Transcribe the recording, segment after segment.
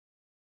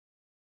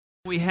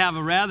We have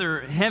a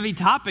rather heavy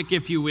topic,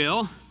 if you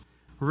will,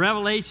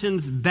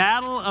 Revelation's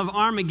Battle of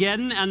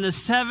Armageddon and the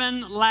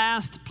 7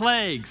 last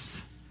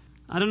plagues.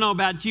 I don't know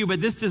about you,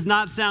 but this does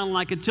not sound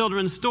like a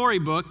children's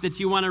storybook that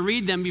you want to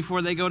read them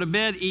before they go to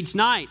bed each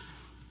night.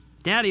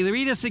 Daddy,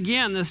 read us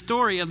again the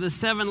story of the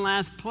 7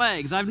 last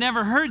plagues. I've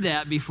never heard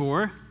that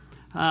before,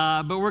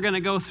 but we're going to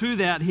go through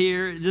that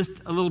here just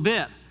a little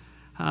bit.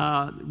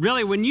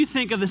 Really, when you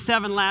think of the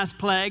 7 last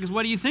plagues,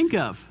 what do you think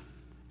of?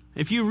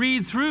 If you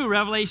read through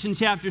Revelation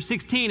chapter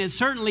 16, it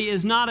certainly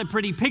is not a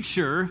pretty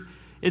picture.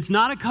 It's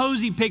not a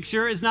cozy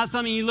picture. It's not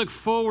something you look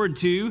forward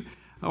to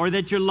or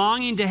that you're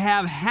longing to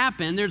have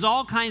happen. There's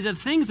all kinds of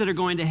things that are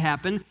going to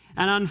happen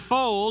and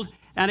unfold,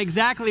 and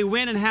exactly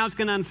when and how it's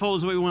going to unfold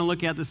is what we want to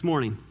look at this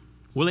morning.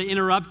 Will it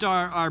interrupt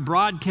our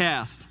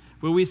broadcast?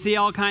 Will we see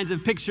all kinds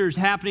of pictures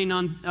happening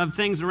of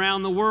things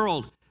around the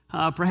world?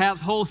 Perhaps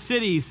whole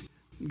cities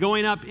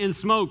going up in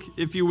smoke,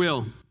 if you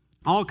will.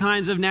 All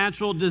kinds of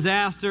natural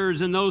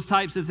disasters and those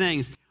types of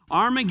things.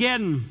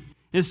 Armageddon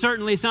is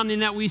certainly something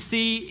that we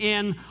see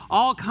in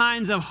all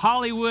kinds of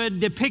Hollywood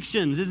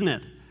depictions, isn't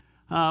it?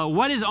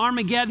 What is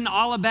Armageddon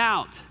all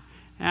about?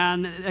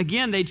 And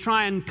again, they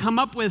try and come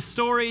up with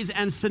stories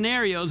and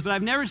scenarios, but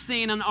I've never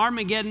seen an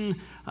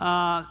Armageddon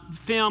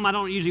film. I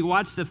don't usually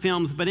watch the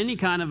films, but any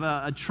kind of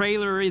a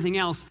trailer or anything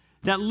else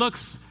that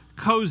looks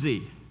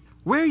cozy.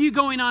 Where are you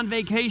going on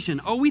vacation?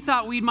 Oh, we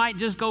thought we might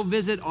just go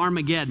visit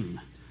Armageddon,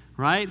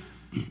 right?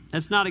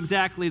 That's not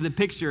exactly the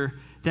picture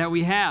that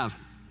we have.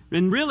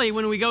 And really,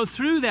 when we go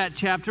through that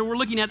chapter, we're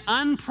looking at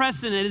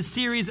unprecedented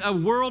series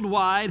of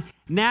worldwide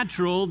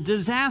natural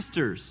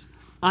disasters.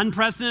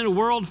 Unprecedented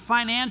world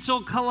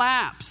financial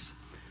collapse.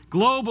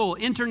 Global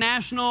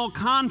international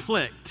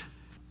conflict.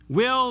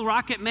 Will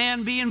Rocket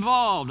Man be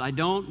involved? I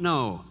don't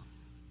know.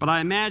 But I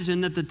imagine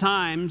that the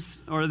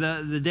Times, or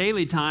the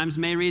Daily Times,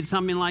 may read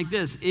something like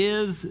this.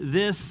 Is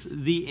this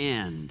the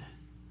end?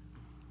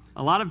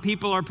 A lot of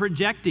people are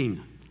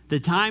projecting the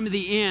time of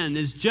the end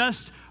is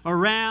just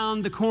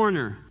around the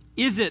corner.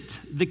 Is it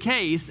the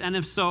case? And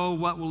if so,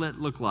 what will it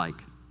look like?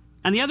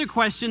 And the other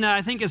question that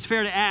I think is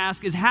fair to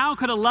ask is, how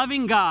could a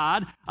loving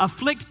God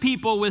afflict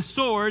people with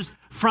swords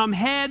from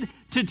head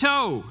to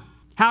toe?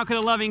 How could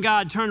a loving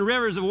God turn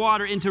rivers of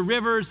water into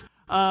rivers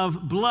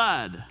of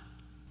blood?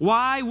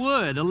 Why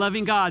would a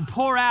loving God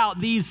pour out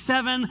these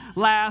 7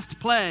 last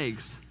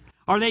plagues?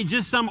 Are they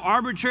just some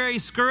arbitrary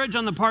scourge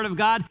on the part of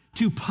God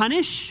to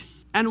punish?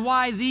 And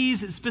why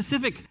these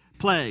specific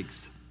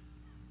plagues?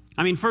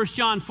 I mean, 1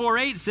 John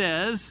 4:8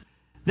 says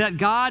that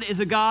God is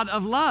a God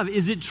of love.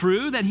 Is it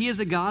true that he is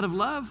a God of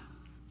love?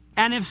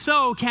 And if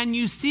so, can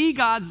you see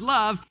God's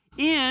love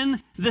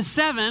in the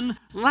 7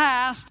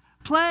 last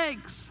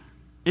plagues?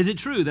 Is it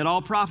true that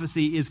all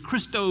prophecy is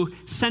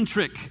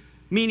Christocentric,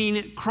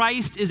 meaning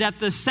Christ is at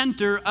the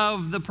center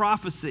of the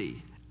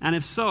prophecy? And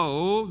if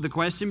so, the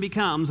question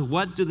becomes,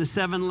 what do the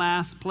 7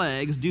 last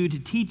plagues do to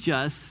teach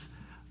us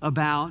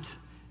about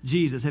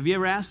Jesus? Have you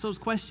ever asked those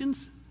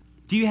questions?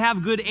 Do you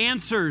have good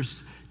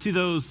answers to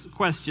those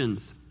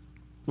questions?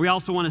 We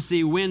also want to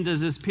see, when does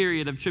this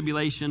period of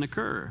tribulation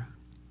occur?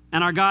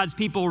 And are God's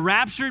people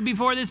raptured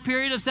before this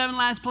period of 7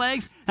 last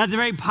plagues? That's a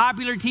very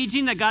popular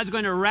teaching, that God's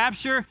going to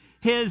rapture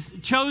his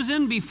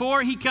chosen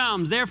before he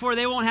comes. Therefore,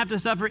 they won't have to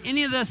suffer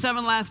any of the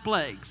 7 last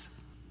plagues.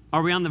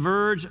 Are we on the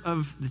verge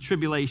of the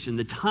tribulation,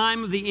 the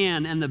time of the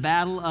end, and the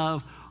battle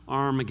of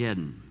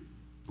Armageddon?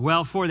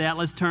 Well, for that,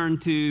 let's turn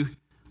to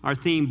our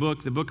theme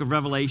book, the book of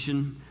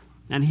Revelation,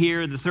 and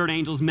hear the third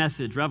angel's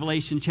message,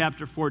 Revelation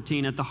chapter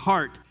 14, at the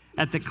heart,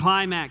 at the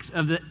climax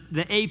of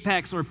the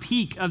apex or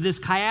peak of this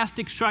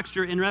chiastic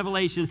structure in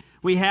Revelation.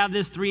 We have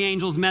this 3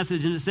 angels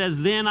message, and it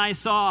says, "Then I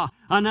saw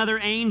another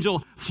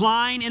angel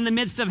flying in the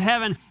midst of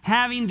heaven,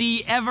 having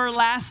the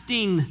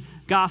everlasting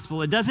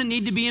gospel." It doesn't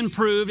need to be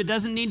improved. It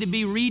doesn't need to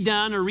be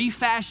redone or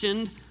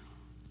refashioned.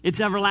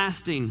 It's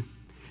everlasting.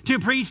 "To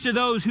preach to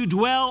those who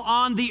dwell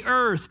on the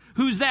earth."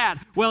 Who's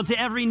that? Well, to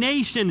every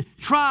nation,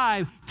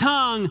 tribe,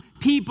 tongue,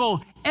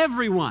 people,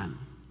 everyone.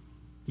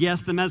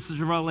 Yes, the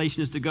message of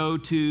Revelation is to go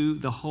to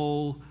the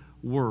whole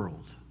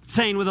world,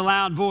 saying with a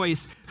loud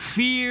voice,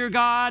 "Fear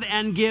God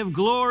and give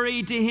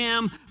glory to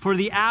him, for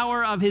the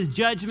hour of his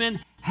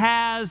judgment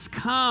has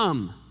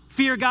come."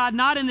 Fear God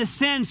not in the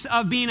sense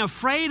of being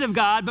afraid of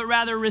God, but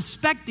rather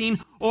respecting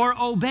or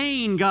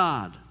obeying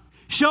God.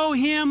 Show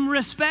him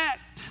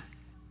respect.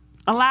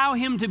 Allow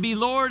him to be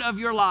Lord of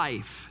your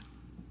life.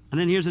 And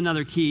then here's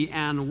another key,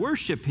 and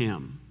worship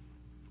him.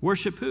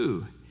 Worship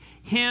who?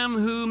 Him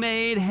who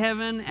made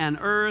heaven and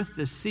earth,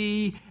 the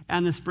sea,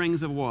 and the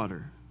springs of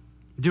water.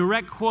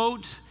 Direct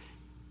quote,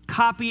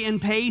 copy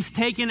and paste,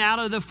 taken out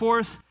of the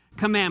 4th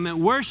commandment.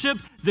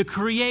 Worship the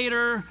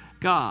Creator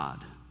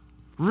God.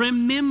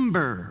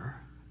 Remember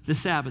the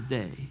Sabbath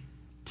day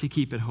to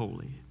keep it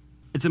holy.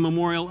 It's a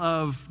memorial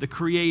of the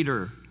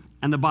Creator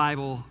and the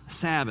Bible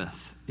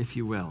Sabbath, if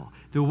you will.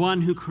 The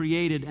one who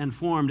created and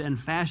formed and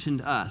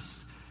fashioned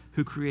us,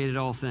 who created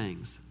all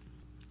things.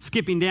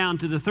 Skipping down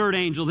to the 3rd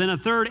angel, then a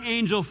 3rd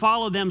angel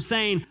followed them,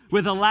 saying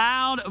with a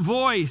loud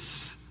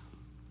voice,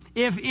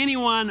 "If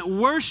anyone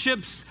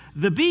worships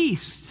the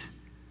beast.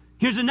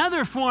 Here's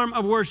another form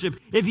of worship.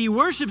 If he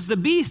worships the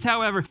beast,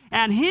 however,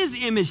 and his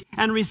image,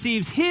 and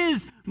receives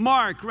his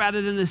mark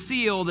rather than the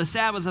seal, the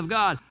Sabbath of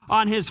God,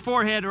 on his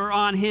forehead or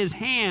on his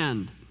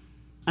hand.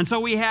 And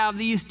so we have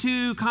these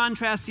two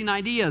contrasting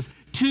ideas,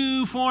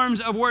 two forms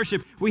of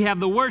worship. We have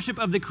the worship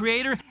of the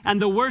Creator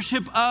and the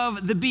worship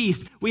of the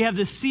beast. We have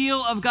the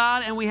seal of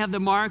God and we have the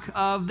mark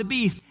of the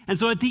beast. And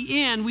so at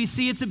the end, we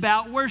see it's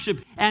about worship.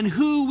 And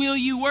who will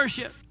you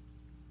worship?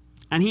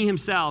 And he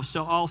himself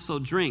shall also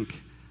drink.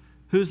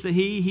 Who's the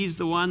he? He's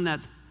the one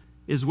that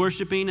is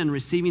worshiping and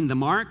receiving the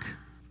mark,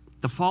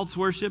 the false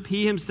worship.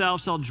 He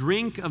himself shall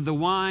drink of the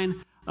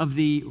wine of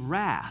the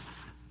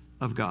wrath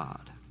of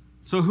God.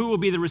 So who will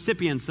be the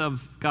recipients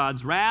of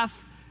God's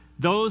wrath?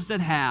 Those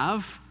that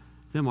have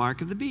the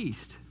mark of the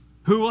beast.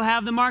 Who will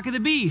have the mark of the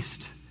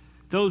beast?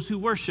 Those who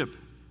worship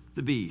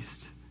the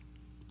beast.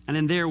 And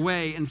in their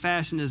way and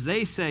fashion as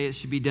they say it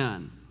should be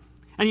done.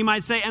 And you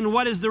might say, and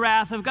what is the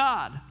wrath of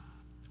God?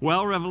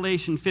 Well,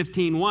 Revelation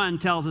 15:1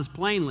 tells us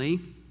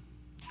plainly,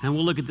 and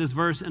we'll look at this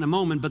verse in a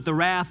moment, but the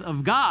wrath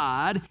of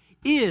God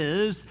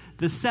is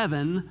the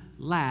 7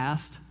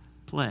 last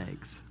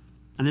plagues.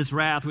 And this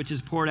wrath, which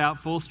is poured out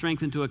full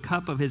strength into a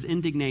cup of his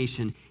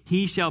indignation,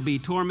 he shall be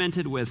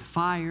tormented with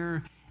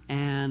fire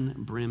and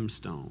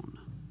brimstone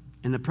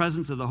in the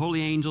presence of the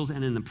holy angels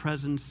and in the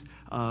presence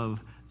of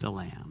the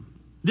Lamb.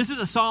 This is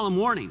a solemn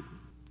warning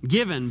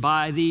given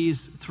by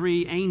these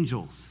 3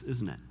 angels,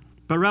 isn't it?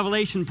 But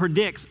Revelation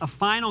predicts a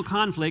final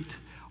conflict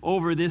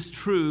over this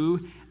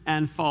true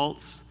and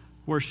false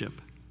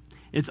worship.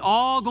 It's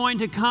all going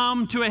to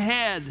come to a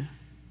head.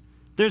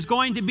 There's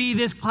going to be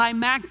this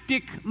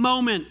climactic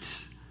moment.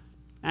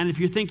 And if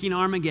you're thinking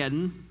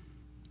Armageddon,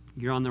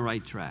 you're on the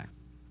right track.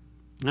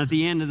 And at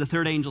the end of the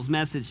third angel's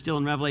message, still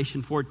in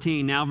Revelation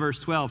 14, now verse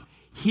 12,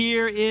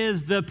 here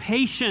is the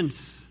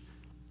patience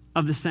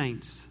of the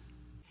saints.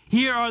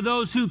 Here are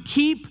those who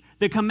keep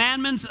the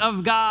commandments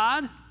of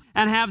God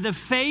and have the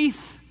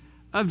faith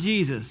of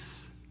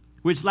Jesus,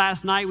 which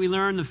last night we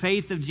learned the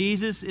faith of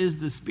Jesus is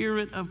the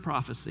spirit of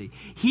prophecy.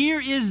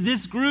 Here is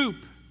this group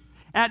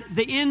at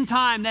the end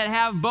time that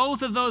have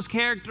both of those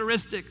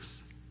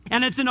characteristics.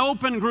 And it's an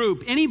open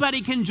group.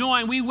 Anybody can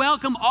join. We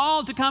welcome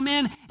all to come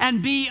in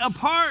and be a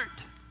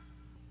part.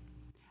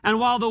 And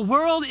while the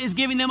world is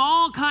giving them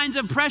all kinds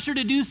of pressure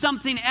to do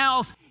something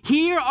else,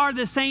 here are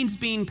the saints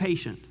being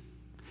patient.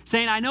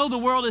 Saying, I know the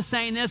world is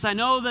saying this. I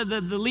know that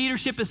the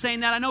leadership is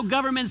saying that. I know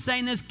government's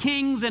saying this.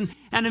 Kings and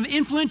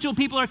influential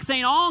people are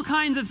saying all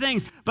kinds of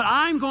things. But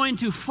I'm going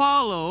to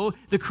follow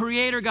the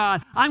Creator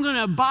God. I'm going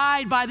to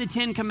abide by the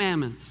 10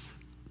 Commandments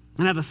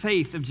and have the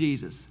faith of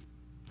Jesus.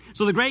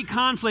 So the great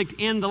conflict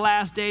in the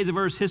last days of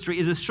Earth's history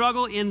is a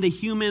struggle in the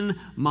human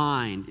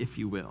mind, if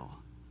you will.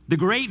 The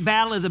great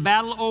battle is a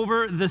battle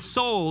over the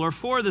soul or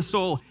for the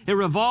soul. It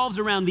revolves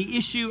around the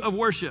issue of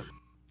worship.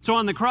 So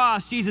on the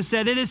cross, Jesus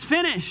said, it is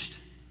finished.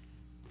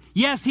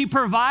 Yes, he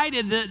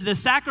provided the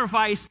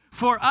sacrifice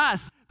for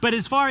us, but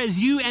as far as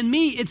you and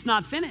me, it's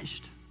not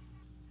finished.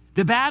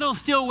 The battle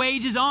still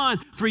wages on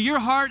for your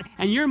heart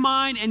and your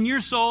mind and your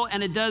soul,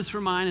 and it does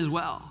for mine as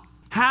well.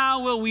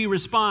 How will we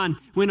respond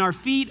when our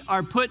feet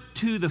are put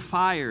to the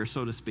fire,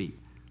 so to speak?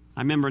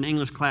 I remember in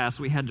English class,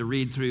 we had to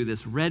read through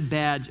this Red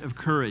Badge of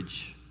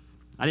Courage.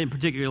 I didn't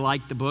particularly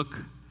like the book.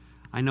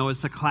 I know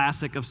it's a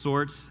classic of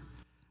sorts,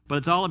 but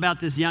it's all about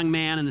this young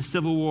man in the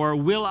Civil War.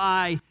 Will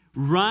I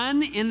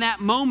run in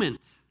that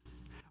moment?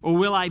 Or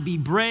will I be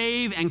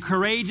brave and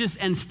courageous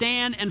and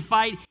stand and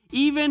fight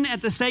even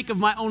at the sake of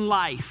my own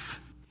life?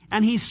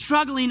 And he's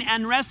struggling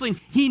and wrestling.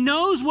 He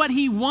knows what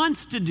he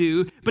wants to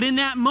do, but in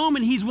that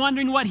moment he's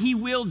wondering what he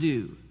will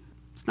do.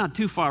 It's not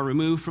too far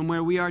removed from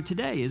where we are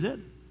today, is it?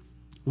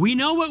 We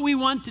know what we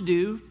want to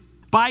do.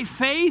 By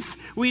faith,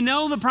 we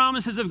know the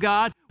promises of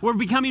God. We're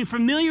becoming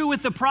familiar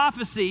with the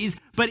prophecies,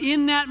 but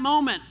in that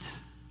moment,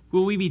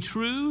 will we be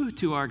true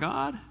to our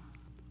God?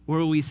 Or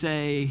will we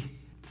say,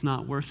 it's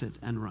not worth it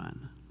and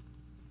run?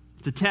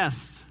 It's a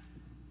test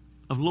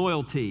of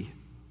loyalty,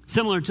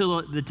 similar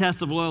to the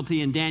test of loyalty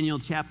in Daniel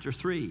chapter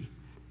 3.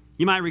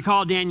 You might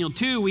recall Daniel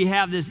 2, we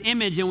have this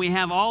image and we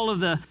have all of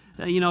the,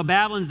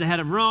 Babylon's the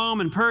head of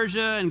Rome and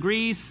Persia and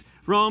Greece.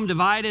 Rome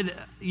divided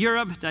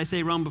Europe. Did I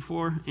say Rome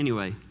before?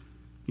 Anyway,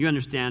 you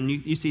understand.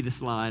 You see the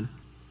slide.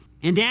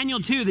 In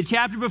Daniel 2, the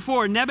chapter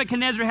before,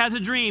 Nebuchadnezzar has a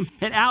dream.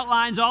 It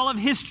outlines all of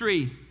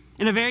history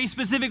in a very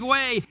specific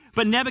way,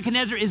 but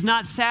Nebuchadnezzar is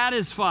not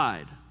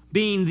satisfied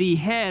being the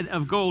head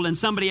of gold and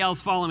somebody else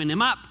following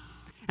him up.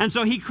 And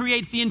so he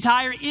creates the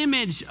entire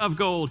image of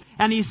gold.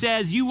 And he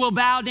says, you will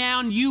bow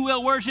down, you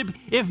will worship.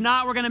 If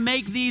not, we're going to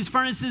make these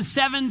furnaces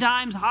 7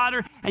 times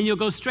hotter and you'll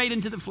go straight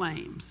into the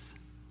flames.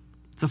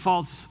 It's a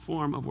false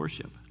form of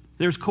worship.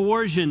 There's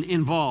coercion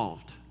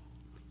involved.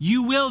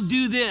 You will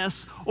do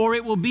this or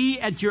it will be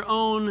at your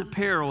own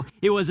peril.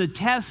 It was a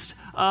test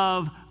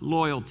of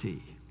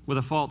loyalty with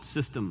a false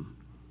system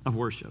of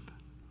worship.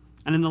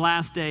 And in the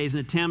last days, an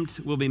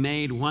attempt will be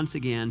made once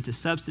again to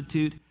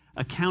substitute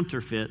a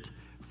counterfeit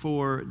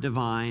for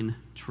divine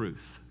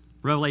truth.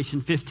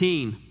 Revelation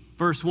 15,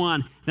 verse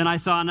 1. Then I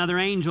saw another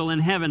angel in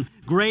heaven,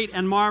 great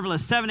and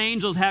marvelous, 7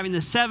 angels having the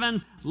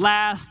 7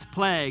 last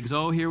plagues.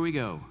 Oh, here we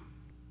go.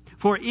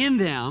 For in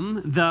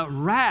them the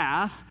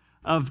wrath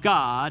of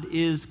God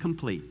is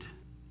complete.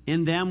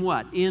 In them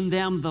what? In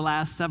them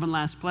the 7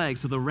 last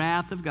plagues. So the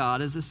wrath of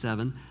God is the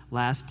 7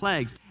 last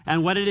plagues.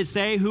 And what did it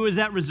say? Who is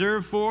that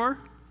reserved for?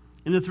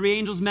 In the 3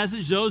 angels'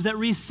 message, those that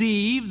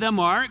receive the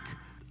mark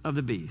of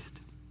the beast.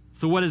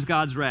 So what is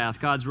God's wrath?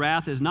 God's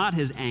wrath is not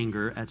his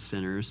anger at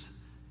sinners.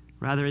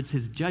 Rather, it's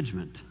his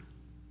judgment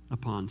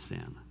upon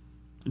sin.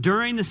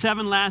 During the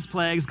 7 last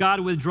plagues, God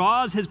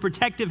withdraws his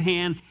protective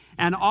hand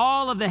and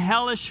all of the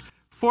hellish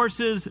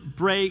forces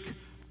break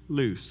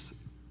loose.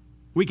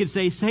 We could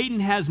say Satan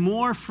has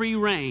more free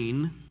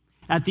reign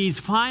at these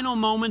final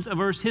moments of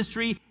Earth's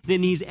history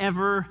than he's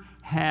ever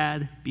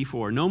had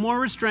before. No more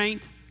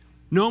restraint,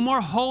 no more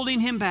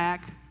holding him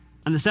back.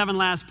 And the 7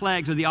 last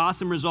plagues are the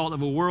awesome result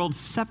of a world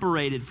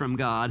separated from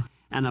God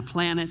and a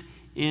planet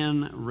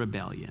in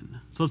rebellion.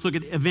 So let's look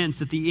at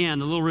events at the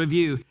end, a little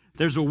review.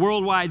 There's a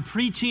worldwide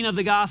preaching of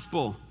the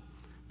gospel,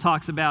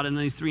 talks about in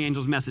these 3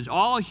 angels' message.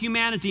 All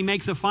humanity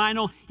makes a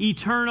final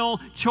eternal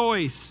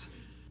choice.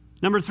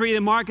 Number 3,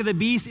 the mark of the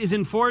beast is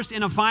enforced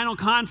in a final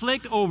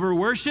conflict over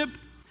worship.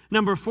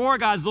 Number 4,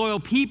 God's loyal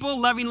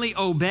people lovingly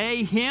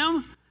obey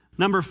him.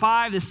 Number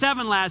 5, the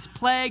 7 last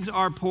plagues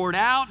are poured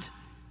out.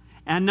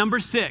 And number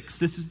 6,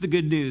 this is the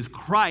good news,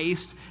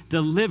 Christ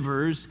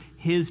delivers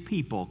his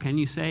people. Can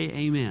you say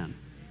amen?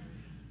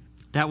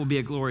 That will be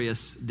a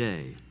glorious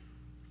day.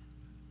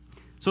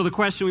 So the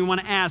question we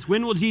want to ask,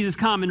 when will Jesus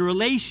come in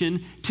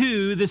relation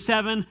to the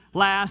 7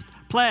 last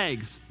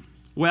plagues?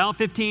 Well,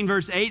 15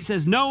 verse 8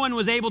 says, no one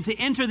was able to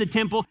enter the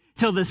temple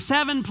till the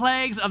 7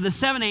 plagues of the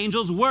 7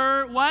 angels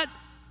were what?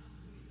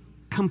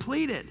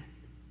 Completed.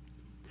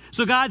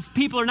 So God's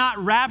people are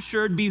not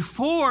raptured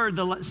before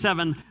the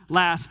 7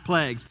 last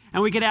plagues.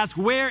 And we could ask,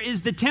 where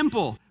is the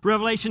temple?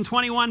 Revelation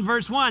 21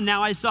 verse 1,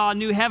 now I saw a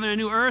new heaven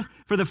and a new earth,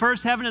 for the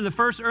first heaven and the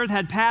first earth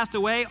had passed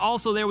away.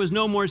 Also there was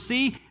no more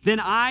sea. Then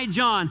I,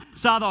 John,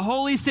 saw the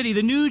holy city,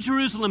 the new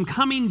Jerusalem,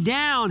 coming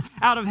down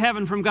out of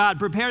heaven from God,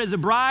 prepared as a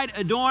bride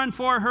adorned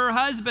for her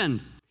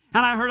husband.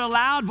 And I heard a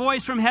loud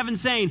voice from heaven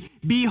saying,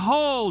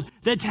 behold,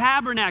 the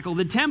tabernacle,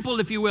 the temple,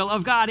 if you will,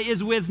 of God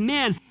is with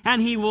men, and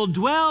he will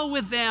dwell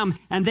with them,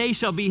 and they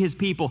shall be his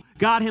people.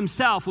 God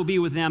himself will be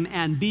with them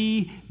and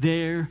be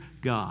their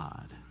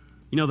God.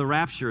 You know, the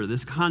rapture,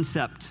 this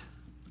concept,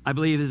 I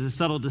believe, is a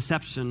subtle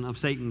deception of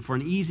Satan for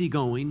an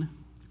easygoing,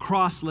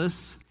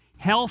 crossless,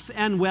 health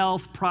and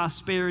wealth,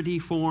 prosperity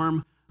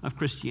form of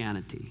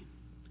Christianity.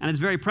 And it's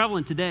very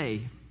prevalent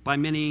today by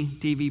many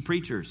TV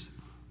preachers.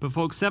 But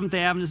folks,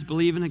 Seventh-day Adventists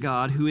believe in a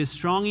God who is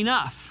strong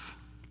enough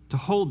to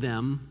hold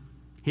them,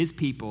 his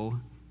people,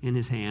 in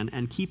his hand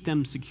and keep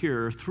them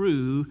secure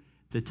through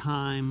the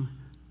time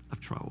of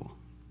trouble.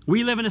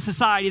 We live in a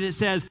society that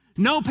says,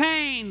 no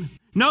pain,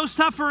 no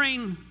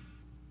suffering.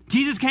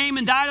 Jesus came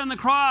and died on the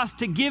cross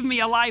to give me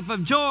a life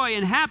of joy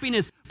and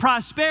happiness,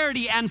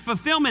 prosperity and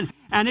fulfillment.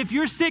 And if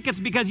you're sick, it's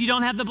because you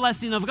don't have the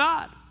blessing of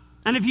God.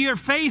 And if you're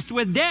faced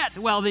with debt,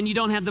 well, then you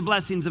don't have the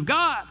blessings of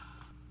God.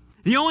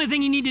 The only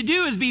thing you need to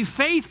do is be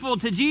faithful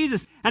to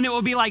Jesus, and it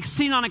will be like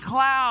seen on a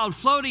cloud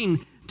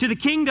floating to the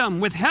kingdom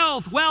with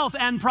health, wealth,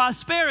 and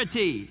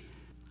prosperity.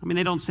 I mean,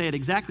 they don't say it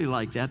exactly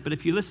like that, but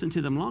if you listen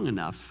to them long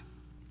enough,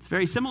 it's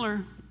very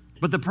similar.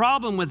 But the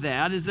problem with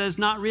that is that it's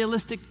not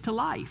realistic to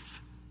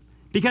life,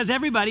 because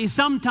everybody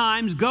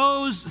sometimes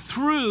goes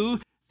through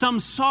some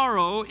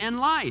sorrow in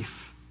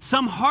life,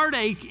 some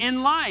heartache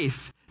in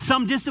life,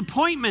 some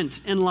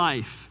disappointment in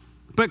life.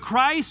 But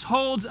Christ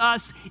holds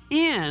us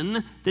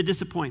in the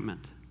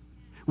disappointment.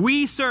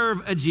 We serve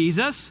a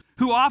Jesus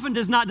who often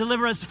does not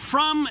deliver us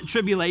from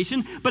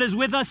tribulation, but is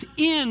with us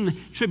in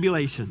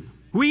tribulation.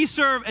 We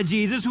serve a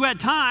Jesus who at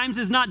times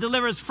does not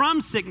deliver us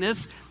from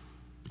sickness.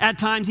 At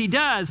times he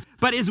does,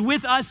 but is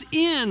with us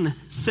in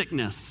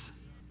sickness.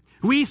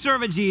 We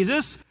serve a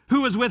Jesus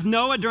who was with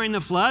Noah during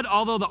the flood,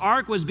 although the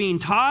ark was being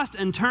tossed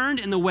and turned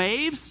in the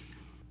waves.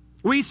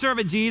 We serve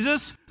a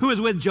Jesus who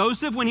was with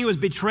Joseph when he was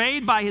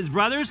betrayed by his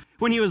brothers,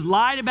 when he was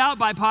lied about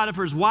by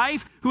Potiphar's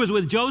wife, who was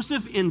with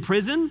Joseph in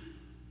prison.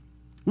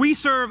 We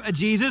serve a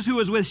Jesus who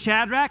was with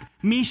Shadrach,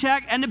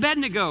 Meshach, and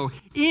Abednego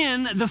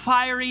in the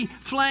fiery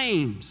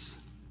flames.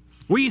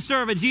 We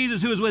serve a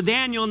Jesus who was with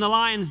Daniel in the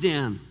lion's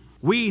den.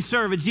 We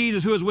serve a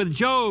Jesus who was with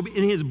Job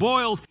in his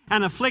boils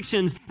and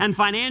afflictions and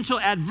financial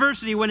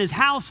adversity when his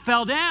house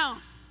fell down.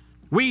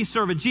 We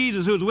serve a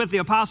Jesus who was with the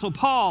Apostle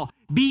Paul,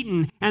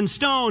 beaten and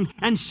stoned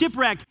and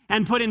shipwrecked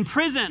and put in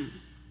prison.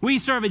 We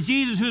serve a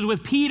Jesus who is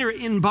with Peter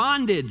in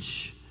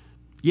bondage.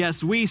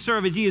 Yes, we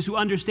serve a Jesus who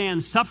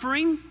understands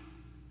suffering,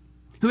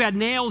 who had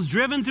nails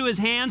driven through his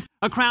hands,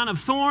 a crown of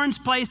thorns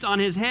placed on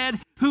his head,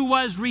 who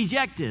was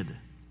rejected.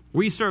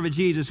 We serve a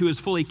Jesus who is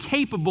fully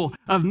capable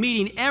of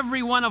meeting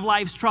every one of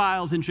life's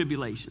trials and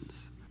tribulations.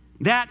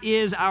 That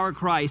is our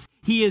Christ.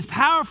 He is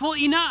powerful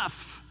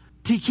enough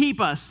to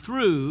keep us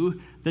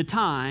through the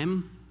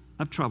time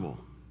of trouble.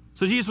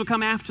 So Jesus will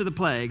come after the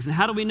plagues. And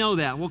how do we know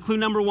that? Well, clue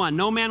number one,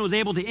 no man was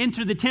able to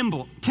enter the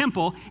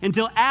temple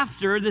until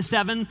after the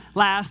 7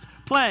 last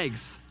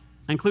plagues.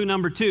 And clue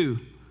number two,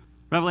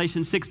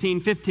 Revelation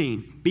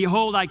 16:15.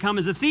 Behold, I come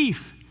as a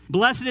thief.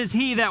 Blessed is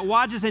he that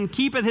watcheth and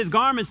keepeth his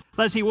garments,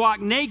 lest he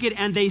walk naked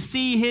and they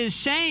see his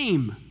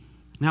shame.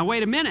 Now,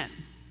 wait a minute.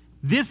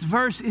 This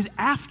verse is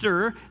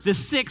after the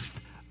 6th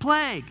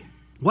plague.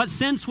 What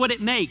sense would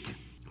it make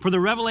for the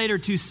revelator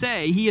to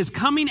say he is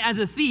coming as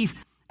a thief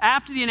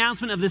after the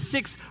announcement of the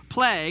 6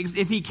 plagues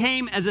if he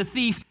came as a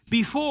thief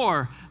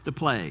before the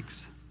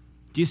plagues?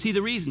 Do you see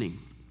the reasoning?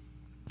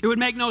 It would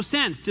make no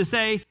sense to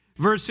say,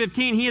 verse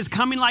 15, he is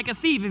coming like a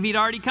thief if he'd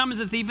already come as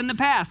a thief in the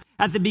past,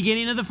 at the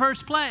beginning of the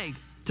first plague.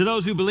 To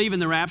those who believe in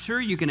the rapture,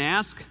 you can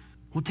ask,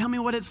 well, tell me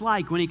what it's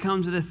like when he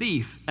comes as a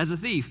thief.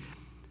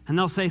 And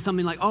they'll say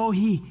something like, oh,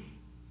 he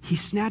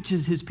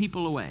snatches his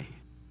people away.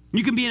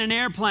 You can be in an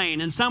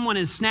airplane and someone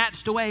is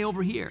snatched away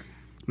over here.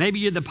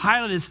 Maybe the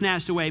pilot is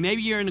snatched away.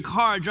 Maybe you're in a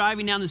car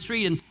driving down the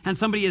street and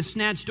somebody is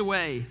snatched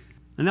away.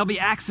 And there'll be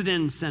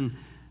accidents and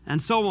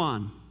so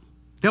on.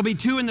 There'll be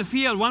 2 in the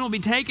field. One will be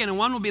taken and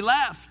one will be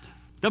left.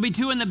 There'll be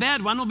 2 in the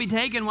bed. One will be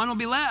taken, one will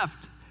be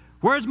left.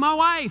 Where's my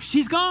wife?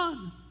 She's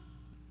gone.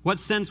 What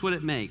sense would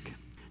it make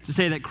to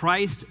say that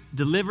Christ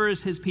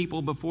delivers his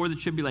people before the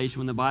tribulation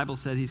when the Bible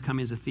says he's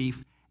coming as a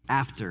thief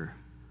after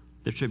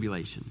the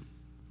tribulation?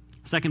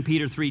 2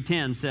 Peter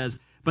 3:10 says,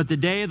 but the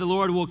day of the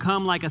Lord will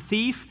come like a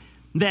thief.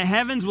 The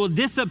heavens will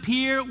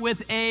disappear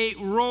with a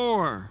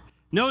roar.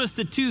 Notice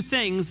the 2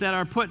 things that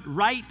are put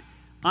right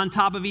on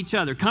top of each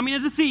other. Coming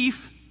as a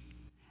thief,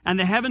 and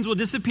the heavens will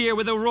disappear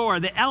with a roar.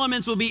 The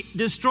elements will be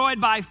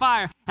destroyed by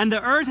fire, and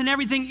the earth and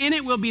everything in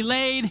it will be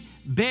laid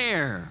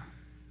bare.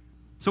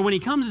 So when he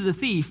comes as a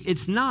thief,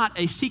 it's not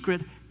a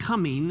secret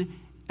coming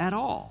at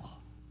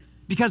all,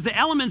 because the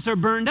elements are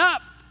burned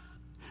up.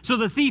 So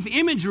the thief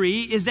imagery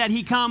is that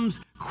he comes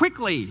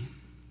quickly,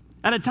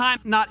 at a time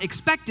not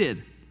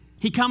expected.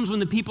 He comes when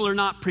the people are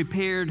not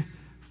prepared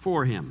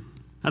for him.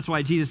 That's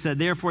why Jesus said,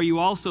 therefore you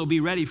also be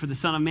ready, for the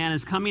Son of Man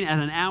is coming at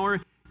an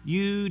hour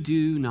you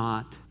do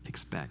not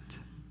expect.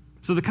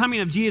 So the coming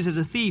of Jesus as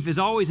a thief is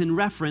always in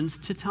reference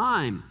to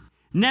time,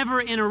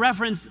 never in a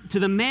reference to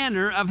the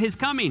manner of his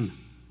coming.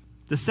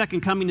 The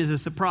second coming is a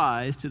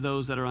surprise to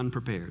those that are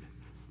unprepared.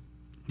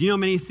 Do you know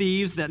many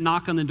thieves that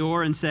knock on the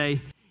door and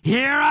say,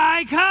 here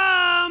I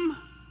come?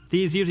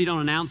 Thieves usually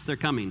don't announce they're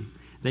coming.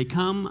 They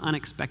come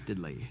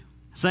unexpectedly.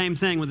 Same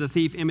thing with the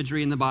thief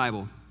imagery in the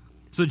Bible.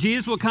 So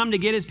Jesus will come to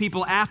get his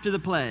people after the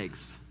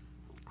plagues.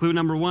 Clue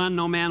number one,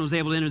 no man was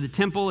able to enter the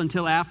temple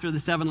until after the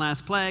 7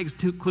 last plagues.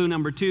 Clue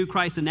number 2,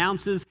 Christ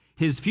announces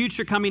his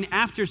future coming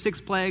after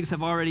 6 plagues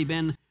have already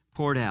been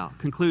poured out.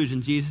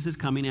 Conclusion, Jesus is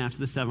coming after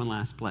the 7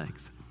 last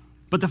plagues.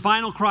 But the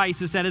final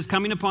crisis that is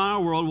coming upon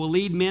our world will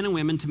lead men and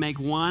women to make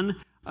one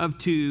of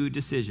 2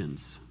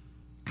 decisions.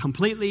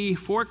 Completely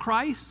for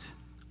Christ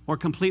or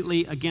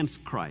completely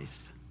against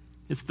Christ.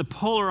 It's the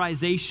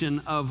polarization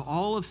of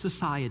all of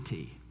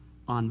society,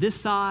 on this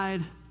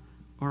side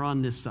or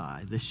on this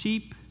side, the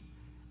sheep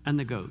and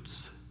the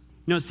goats.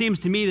 You know, it seems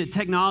to me that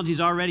technology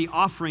is already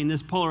offering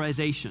this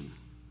polarization.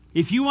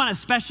 If you want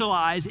to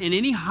specialize in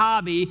any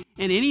hobby,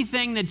 in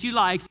anything that you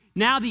like,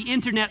 now the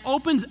internet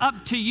opens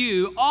up to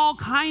you all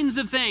kinds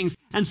of things.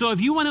 And so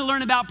if you want to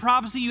learn about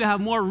prophecy, you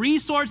have more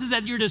resources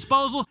at your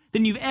disposal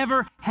than you've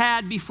ever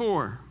had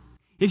before.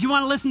 If you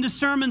want to listen to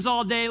sermons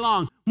all day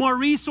long, more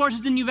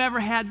resources than you've ever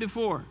had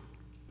before.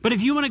 But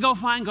if you want to go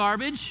find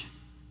garbage,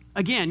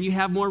 again, you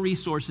have more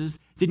resources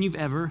than you've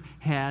ever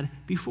had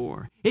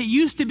before. It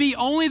used to be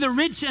only the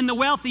rich and the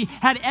wealthy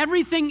had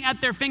everything at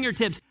their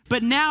fingertips,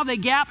 but now the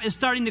gap is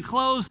starting to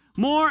close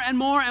more and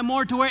more and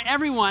more to where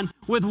everyone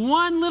with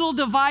one little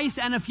device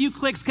and a few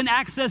clicks can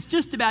access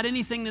just about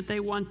anything that they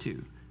want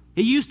to.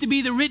 It used to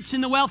be the rich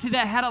and the wealthy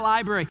that had a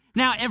library.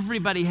 Now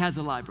everybody has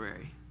a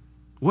library.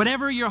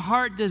 Whatever your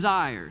heart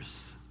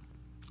desires.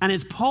 And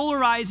it's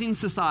polarizing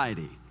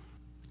society.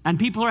 And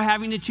people are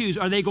having to choose,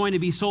 are they going to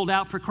be sold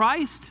out for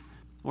Christ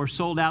or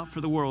sold out for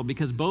the world?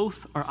 Because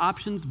both are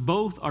options,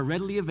 both are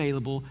readily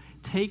available.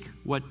 Take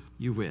what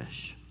you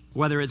wish.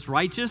 Whether it's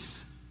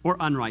righteous or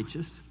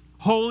unrighteous,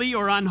 holy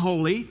or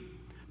unholy,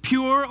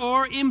 pure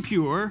or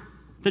impure,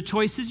 the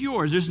choice is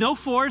yours. There's no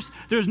force,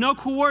 there's no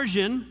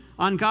coercion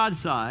on God's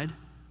side,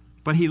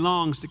 but he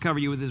longs to cover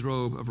you with his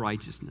robe of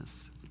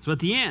righteousness. So at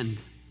the end,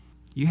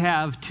 you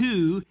have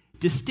 2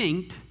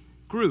 distinct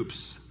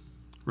groups.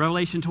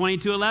 Revelation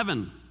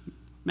 22:11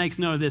 makes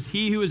note of this.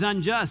 He who is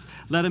unjust,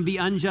 let him be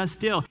unjust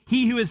still.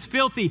 He who is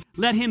filthy,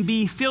 let him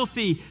be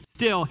filthy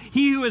still.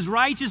 He who is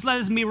righteous,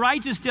 let him be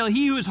righteous still.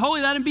 He who is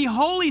holy, let him be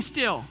holy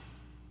still.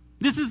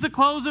 This is the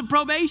close of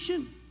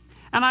probation.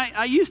 And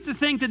I used to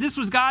think that this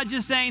was God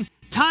just saying,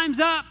 time's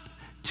up,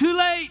 too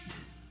late.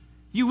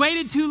 You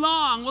waited too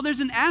long. Well, there's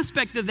an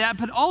aspect of that,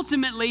 but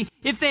ultimately,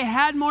 if they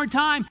had more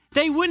time,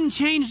 they wouldn't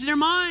change their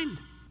mind.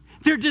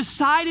 They're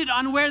decided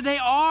on where they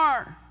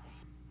are.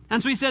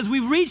 And so he says,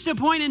 we've reached a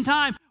point in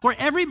time where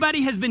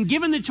everybody has been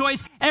given the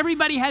choice.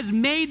 Everybody has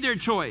made their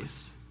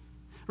choice.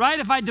 right?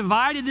 If I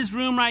divided this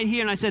room right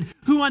here and I said,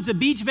 who wants a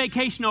beach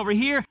vacation over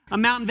here, a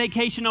mountain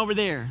vacation over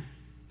there?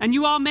 And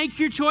you all make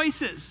your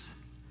choices.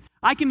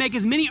 I can make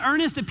as many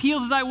earnest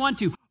appeals as I want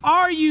to.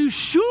 Are you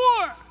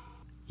sure?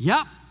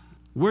 Yep,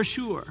 we're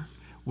sure.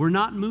 We're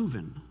not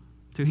moving.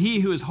 To he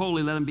who is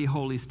holy, let him be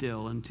holy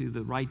still. And to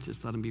the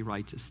righteous, let him be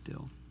righteous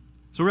still.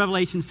 So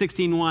Revelation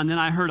 16:1, then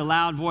I heard a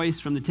loud voice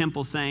from the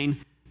temple saying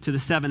to the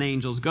 7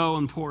 angels, go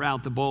and pour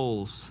out the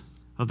bowls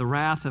of the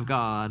wrath of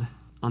God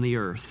on the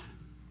earth.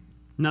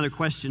 Another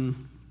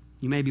question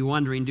you may be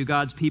wondering, do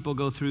God's people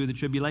go through the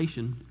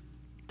tribulation?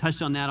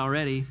 Touched on that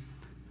already.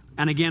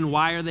 And again,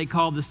 why are they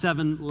called the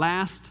 7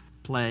 last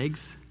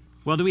plagues?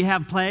 Well, do we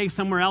have plagues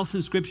somewhere else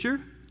in Scripture?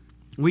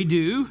 We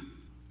do.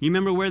 You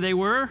remember where they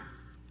were?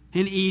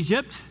 In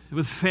Egypt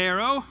with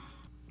Pharaoh.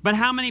 But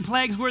how many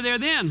plagues were there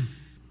then?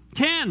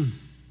 10.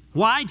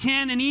 Why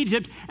 10 in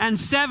Egypt and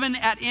 7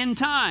 at end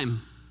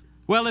time?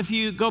 Well, if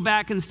you go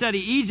back and study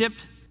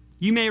Egypt,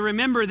 you may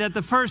remember that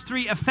the first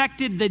 3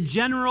 affected the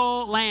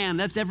general land.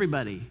 That's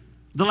everybody.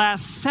 The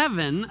last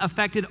 7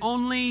 affected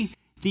only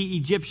the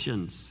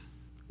Egyptians,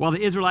 while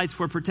the Israelites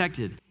were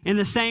protected. In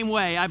the same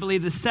way, I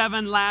believe the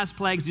 7 last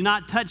plagues do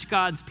not touch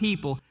God's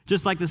people,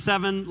 just like the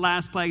 7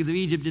 last plagues of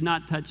Egypt did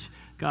not touch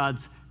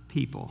God's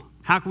people.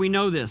 How can we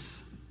know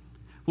this?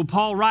 Well,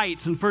 Paul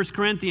writes in 1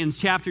 Corinthians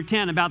chapter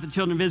 10 about the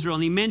children of Israel,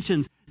 and he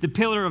mentions the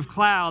pillar of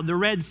cloud, the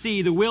Red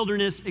Sea, the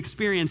wilderness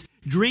experience,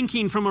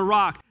 drinking from a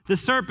rock, the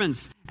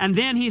serpents. And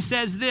then he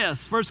says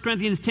this, 1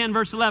 Corinthians 10,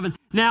 verse 11,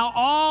 now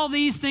all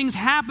these things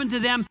happened to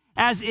them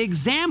as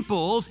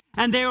examples,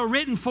 and they were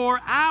written for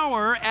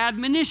our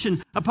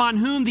admonition, upon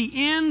whom the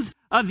ends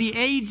of the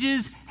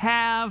ages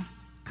have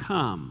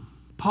come.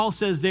 Paul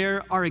says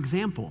there are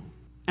example.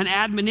 An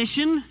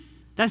admonition,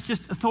 that's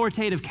just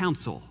authoritative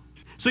counsel.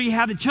 So you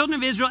have the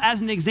children of Israel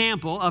as an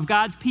example of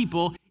God's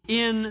people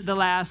in the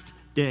last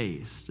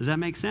days. Does that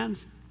make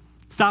sense?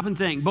 Stop and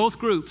think. Both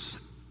groups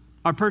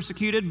are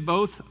persecuted.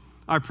 Both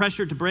are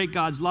pressured to break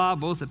God's law.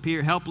 Both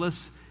appear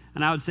helpless.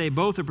 And I would say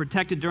both are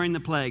protected during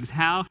the plagues.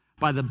 How?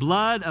 By the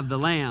blood of the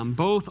Lamb.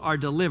 Both are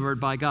delivered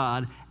by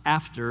God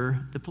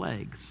after the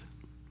plagues.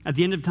 At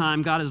the end of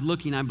time, God is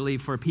looking, I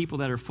believe, for people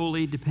that are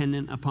fully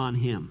dependent upon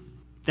Him,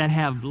 that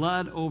have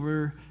blood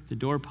over the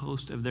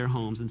doorpost of their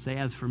homes and say,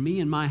 as for me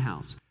and my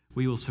house,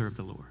 we will serve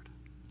the Lord.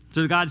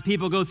 So God's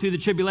people go through the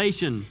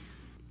tribulation.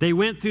 They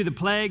went through the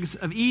plagues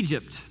of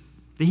Egypt.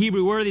 The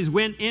Hebrew worthies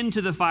went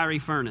into the fiery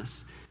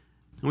furnace.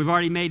 And we've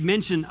already made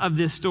mention of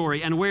this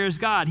story. And where's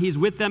God? He's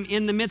with them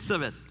in the midst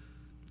of it.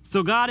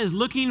 So God is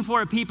looking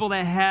for a people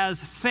that has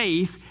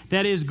faith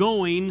that is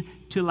going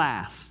to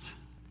last.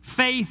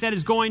 Faith that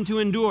is going to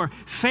endure.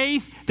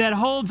 Faith that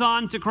holds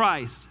on to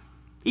Christ.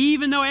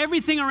 Even though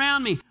everything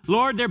around me,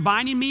 Lord, they're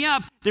binding me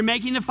up. They're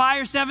making the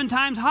fire 7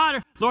 times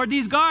hotter. Lord,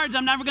 these guards,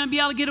 I'm never going to be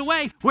able to get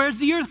away. Where's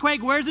the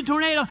earthquake? Where's the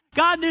tornado?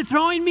 God, they're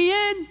throwing me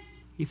in.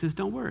 He says,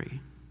 don't worry.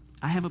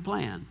 I have a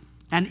plan.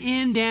 And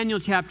in Daniel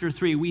chapter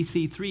 3, we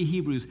see 3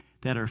 Hebrews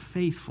that are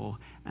faithful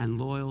and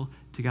loyal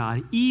to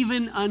God,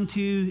 even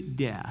unto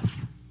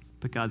death.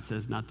 But God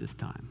says, not this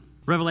time.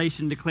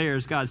 Revelation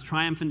declares God's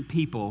triumphant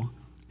people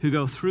who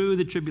go through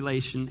the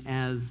tribulation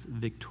as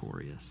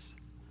victorious.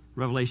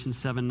 Revelation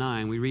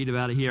 7:9, we read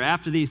about it here.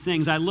 After these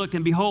things I looked,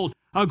 and behold,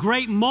 a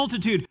great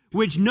multitude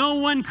which no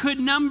one could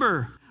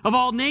number, of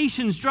all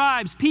nations,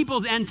 tribes,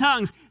 peoples, and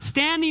tongues,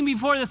 standing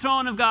before the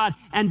throne of God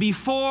and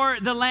before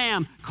the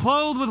Lamb,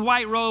 clothed with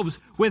white robes,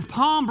 with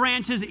palm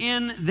branches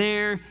in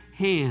their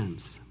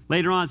hands.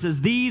 Later on it says,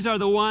 these are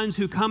the ones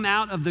who come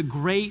out of the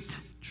great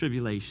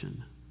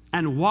tribulation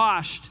and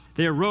washed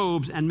their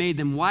robes and made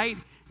them white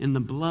in the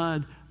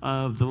blood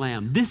of the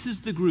Lamb. This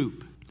is the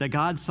group that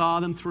God saw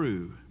them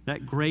through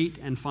that great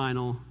and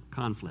final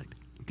conflict.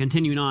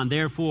 Continuing on,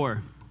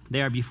 therefore,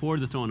 they are before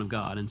the throne of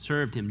God and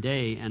served him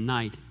day and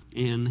night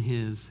in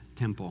his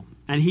temple.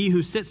 And he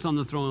who sits on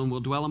the throne will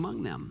dwell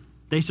among them.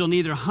 They shall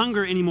neither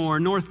hunger anymore,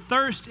 nor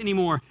thirst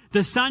anymore.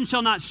 The sun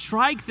shall not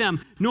strike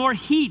them, nor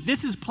heat.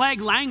 This is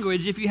plague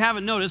language, if you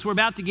haven't noticed. We're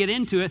about to get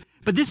into it.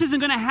 But this isn't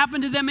going to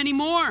happen to them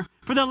anymore.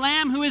 For the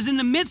Lamb who is in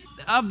the midst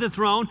of the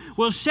throne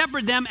will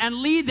shepherd them and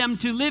lead them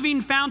to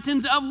living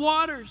fountains of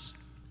waters.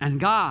 And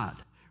God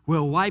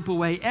will wipe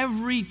away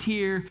every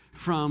tear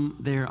from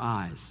their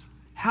eyes.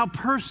 How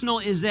personal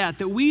is that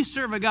we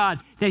serve a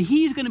God that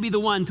he's going to be the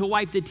one to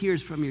wipe the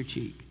tears from your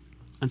cheek.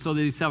 And so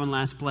these 7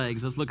 last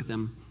plagues, let's look at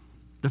them.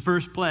 The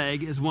first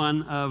plague is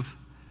one of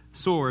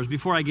sores.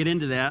 Before I get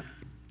into that,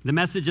 the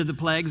message of the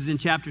plagues is in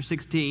chapter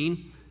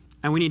 16.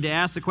 And we need to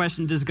ask the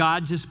question, does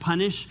God just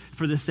punish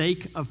for the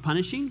sake of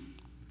punishing?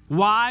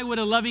 Why would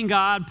a loving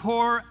God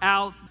pour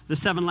out the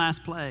 7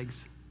 last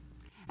plagues?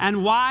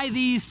 And why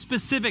these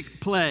specific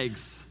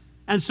plagues?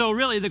 And so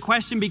really the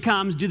question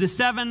becomes, do the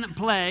 7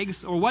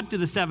 plagues, or what do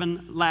the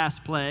 7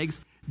 last plagues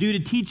do to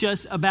teach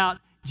us about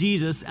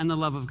Jesus and the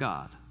love of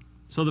God?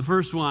 So the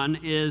first one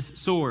is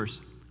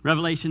sores.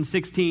 Revelation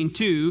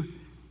 16:2,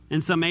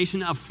 in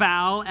summation, a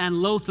foul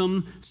and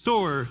loathsome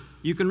sore.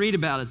 You can read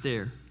about it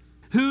there.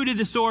 Who did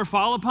the sore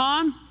fall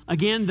upon?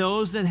 Again,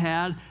 those that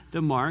had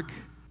the mark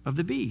of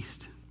the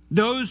beast.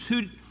 Those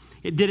who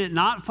did it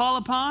not fall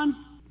upon?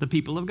 The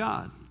people of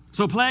God.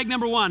 So plague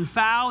number 1,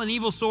 foul and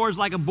evil sores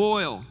like a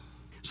boil.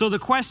 So the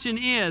question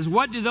is,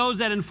 what do those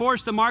that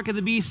enforce the mark of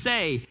the beast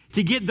say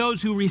to get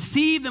those who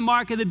receive the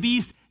mark of the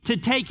beast to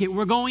take it?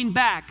 We're going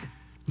back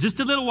just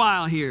a little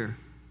while here.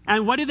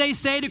 And what do they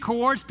say to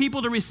coerce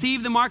people to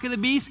receive the mark of the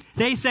beast?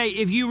 They say,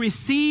 if you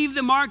receive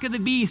the mark of the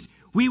beast,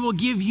 we will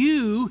give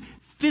you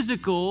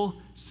physical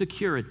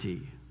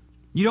security.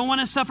 You don't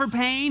want to suffer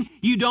pain?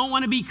 You don't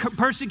want to be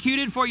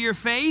persecuted for your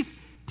faith?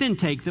 Then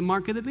take the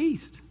mark of the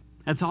beast.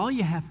 That's all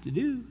you have to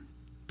do.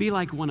 Be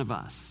like one of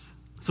us.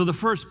 So the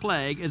first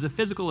plague is a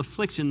physical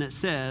affliction that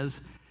says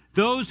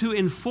those who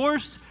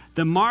enforced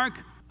the mark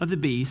of the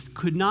beast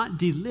could not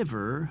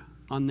deliver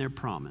on their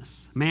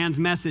promise. Man's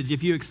message,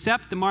 if you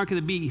accept the mark of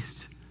the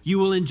beast, you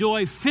will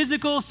enjoy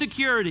physical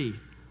security.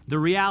 The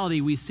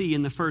reality we see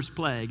in the first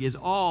plague is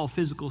all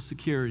physical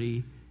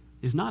security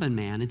is not in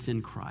man, it's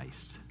in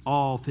Christ.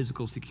 All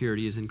physical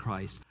security is in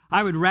Christ.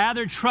 I would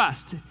rather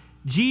trust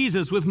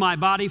Jesus with my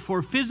body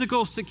for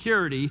physical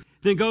security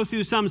than go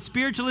through some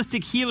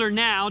spiritualistic healer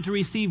now to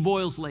receive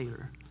boils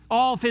later.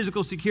 All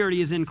physical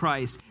security is in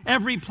Christ.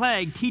 Every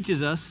plague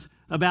teaches us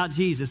about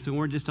Jesus, and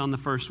we're just on the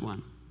first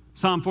one.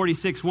 Psalm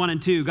 46, 1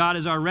 and 2, God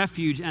is our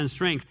refuge and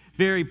strength,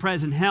 very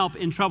present help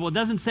in trouble. It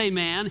doesn't say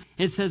man,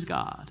 it says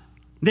God.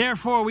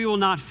 Therefore we will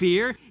not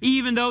fear,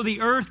 even though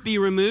the earth be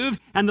removed,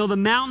 and though the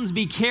mountains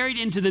be carried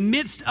into the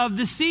midst of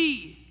the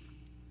sea.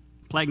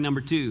 Plague number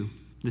 2,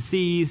 the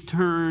seas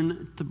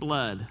turn to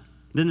blood.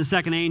 Then the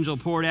second angel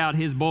poured out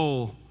his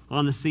bowl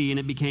on the sea, and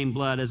it became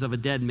blood as of a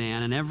dead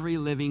man, and every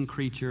living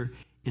creature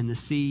in the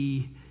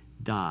sea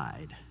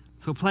died.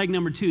 So plague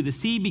number 2, the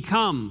sea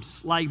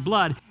becomes like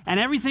blood, and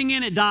everything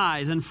in it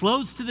dies and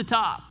floats to the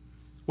top.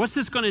 What's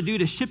this going to do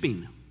to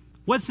shipping?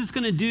 What's this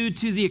going to do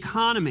to the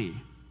economy?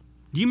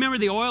 Do you remember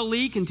the oil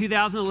leak in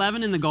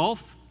 2011 in the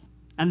Gulf?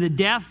 And the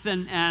death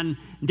and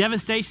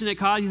devastation it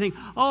caused? You think,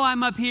 oh,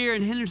 I'm up here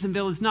in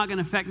Hendersonville, it's not going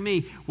to affect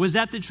me. Was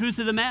that the truth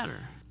of the matter?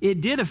 It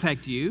did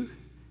affect you.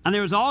 And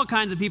there was all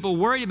kinds of people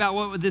worried about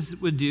what this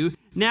would do.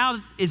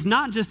 Now, it's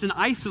not just an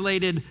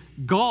isolated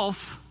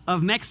Gulf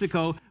of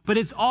Mexico, but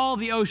it's all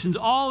the oceans,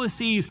 all the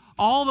seas,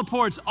 all the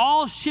ports,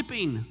 all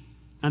shipping.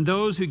 And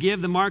those who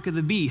give the mark of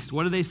the beast,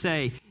 what do they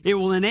say? It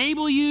will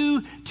enable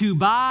you to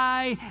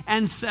buy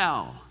and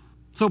sell.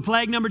 So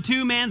plague number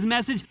 2, man's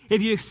message,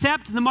 if you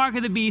accept the mark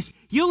of the beast,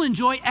 you'll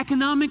enjoy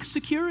economic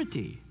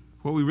security.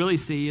 What we really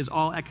see is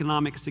all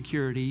economic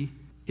security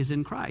is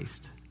in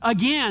Christ.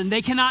 Again,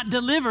 they cannot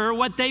deliver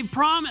what they've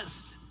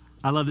promised.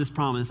 I love this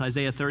promise,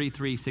 Isaiah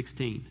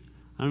 33:16.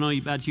 I don't know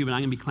about you, but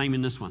I'm going to be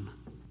claiming this one.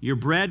 Your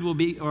bread will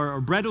be, or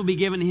bread will be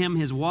given to him,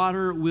 his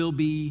water will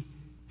be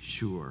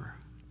sure.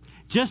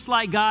 Just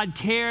like God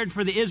cared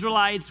for the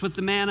Israelites with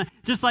the manna,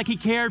 just like he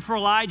cared for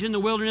Elijah in the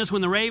wilderness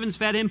when the ravens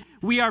fed him,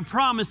 we are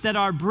promised that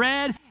our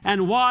bread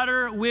and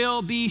water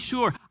will be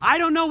sure. I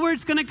don't know where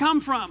it's going to come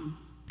from.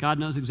 God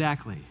knows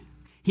exactly.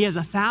 He has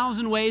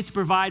 1,000 ways to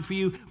provide for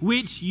you,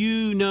 which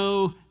you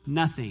know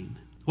nothing.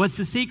 What's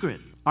the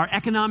secret? Our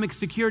economic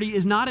security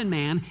is not in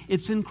man,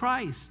 it's in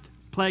Christ.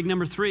 Plague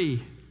number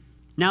 3.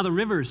 Now the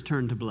rivers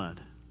turned to blood.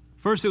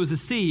 First it was the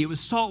sea, it was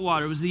salt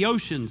water, it was the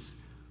oceans,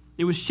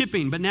 it was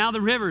shipping, but now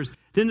the rivers.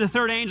 Then the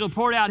third angel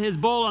poured out his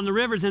bowl on the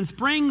rivers and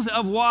springs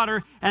of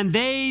water, and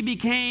they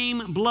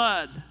became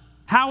blood.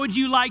 How would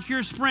you like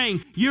your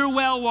spring, your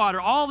well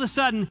water, all of a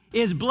sudden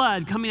is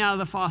blood coming out of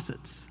the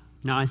faucets?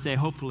 Now I say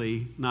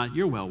hopefully not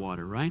your well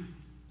water, right?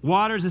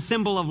 Water is a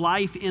symbol of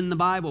life in the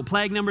Bible.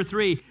 Plague number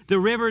 3, the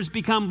rivers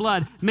become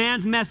blood.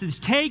 Man's message,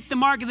 take the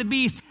mark of the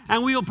beast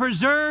and we will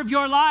preserve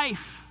your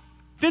life.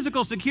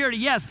 Physical security,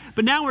 yes,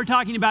 but now we're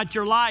talking about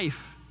your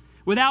life.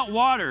 Without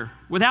water,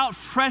 without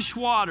fresh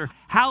water,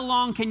 how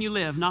long can you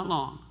live? Not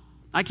long.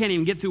 I can't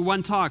even get through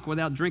one talk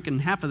without drinking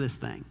half of this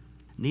thing.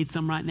 Need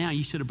some right now?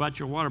 You should have brought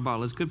your water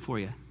bottle. It's good for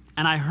you.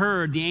 And I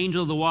heard the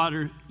angel of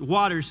the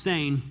waters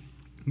saying,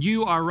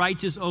 you are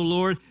righteous, O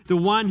Lord, the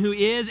one who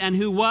is and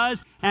who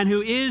was and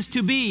who is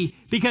to be,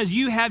 because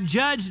you have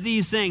judged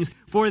these things,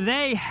 for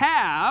they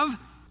have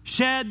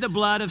shed the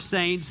blood of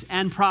saints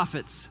and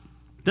prophets.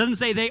 It doesn't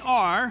say they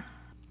are.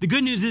 The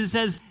good news is it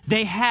says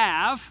they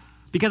have,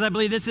 because I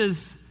believe this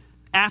is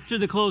after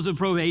the close of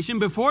probation.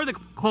 Before the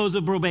close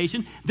of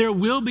probation, there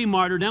will be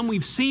martyrdom.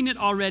 We've seen it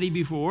already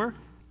before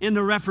in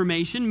the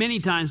Reformation, many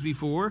times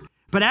before.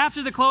 But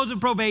after the close of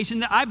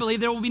probation, I believe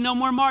there will be no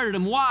more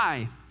martyrdom.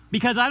 Why?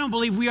 Because I don't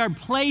believe we are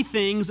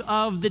playthings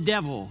of the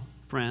devil,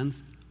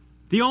 friends.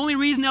 The only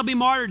reason there'll be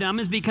martyrdom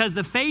is because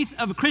the faith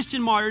of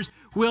Christian martyrs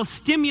will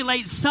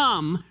stimulate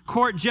some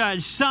court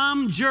judge,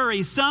 some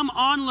jury, some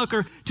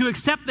onlooker to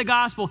accept the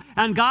gospel.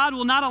 And God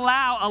will not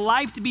allow a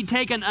life to be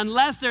taken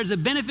unless there's a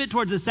benefit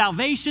towards the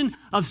salvation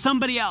of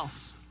somebody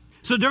else.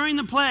 So during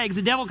the plagues,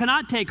 the devil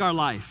cannot take our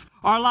life.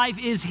 Our life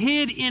is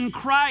hid in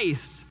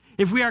Christ.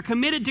 If we are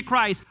committed to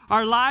Christ,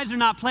 our lives are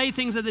not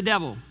playthings of the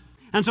devil.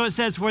 And so it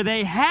says, for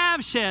they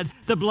have shed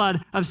the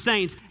blood of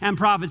saints and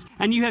prophets,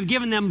 and you have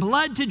given them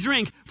blood to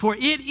drink, for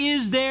it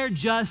is their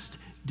just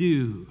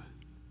due.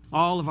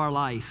 All of our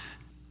life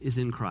is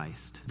in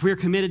Christ. If we are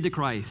committed to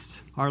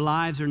Christ, our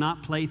lives are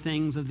not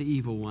playthings of the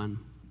evil one,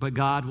 but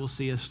God will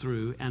see us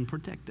through and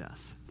protect us.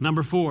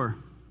 Number 4,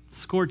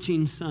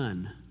 scorching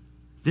sun.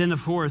 Then the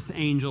fourth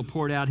angel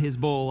poured out his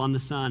bowl on the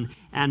sun,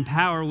 and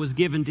power was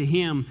given to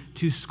him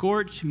to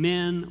scorch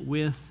men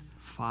with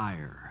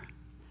fire.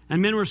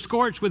 And men were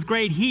scorched with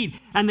great heat,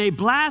 and they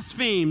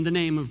blasphemed the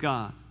name of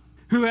God,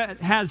 who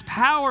has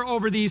power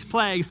over these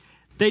plagues.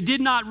 They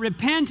did not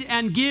repent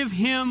and give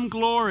him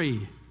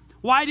glory.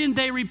 Why didn't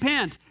they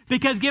repent?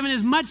 Because given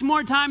as much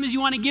more time as you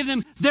want to give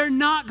them, they're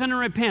not going to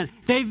repent.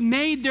 They've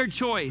made their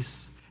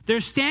choice.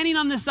 They're standing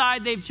on the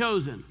side they've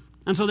chosen.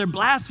 And so they're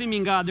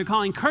blaspheming God. They're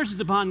calling curses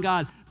upon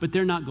God, but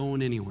they're not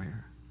going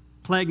anywhere.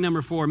 Plague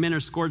number 4, men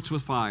are scorched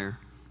with fire.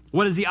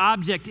 What is the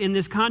object in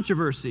this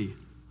controversy?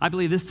 I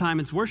believe this time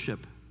it's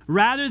worship.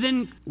 Rather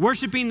than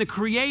worshiping the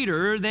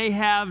Creator, they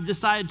have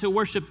decided to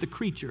worship the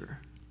creature.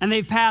 And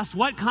they've passed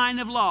what kind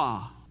of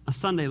law? A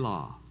Sunday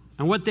law.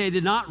 And what they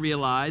did not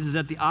realize is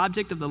that the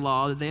object of the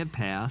law that they have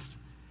passed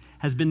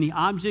has been the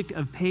object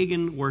of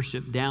pagan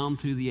worship down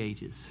through the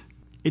ages.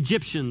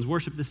 Egyptians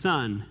worship the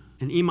sun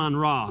in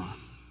Iman-Ra.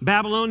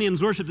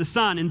 Babylonians worship the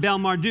sun in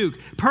Bel-Marduk.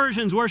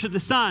 Persians worship the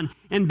sun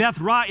in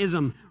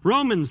Beth-Ra-ism.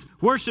 Romans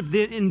worship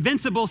the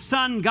invincible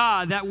sun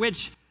god, that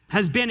which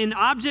has been an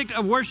object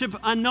of worship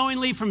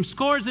unknowingly from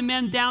scores of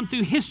men down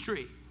through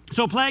history.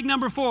 So plague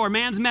number 4,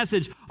 man's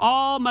message,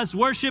 all must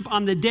worship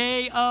on the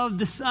day of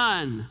the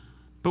sun.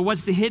 But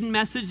what's the hidden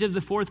message of the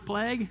fourth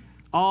plague?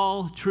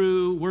 All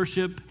true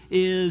worship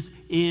is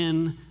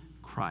in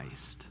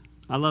Christ.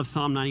 I love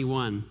Psalm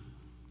 91,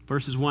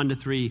 verses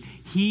 1-3.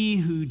 He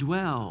who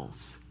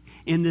dwells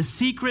in the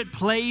secret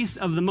place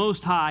of the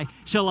Most High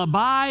shall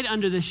abide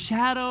under the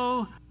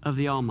shadow of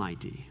the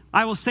Almighty.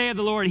 I will say of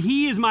the Lord,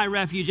 He is my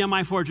refuge and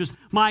my fortress,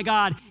 my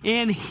God.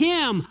 In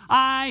Him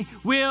I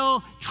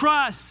will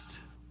trust.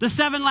 The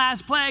 7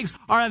 last plagues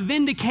are a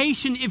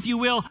vindication, if you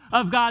will,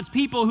 of God's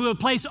people who have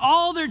placed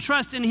all their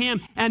trust in Him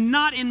and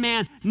not in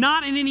man,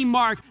 not in any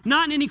mark,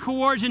 not in any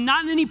coercion,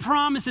 not in any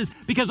promises,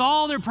 because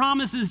all their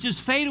promises just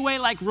fade away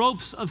like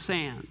ropes of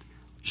sand.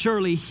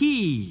 Surely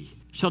He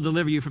shall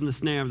deliver you from the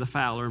snare of the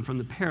fowler and from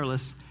the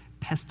perilous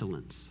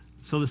pestilence.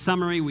 So the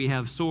summary, we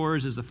have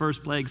sores as the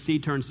first plague, sea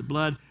turns to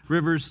blood,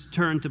 rivers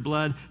turn to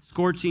blood,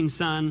 scorching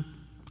sun.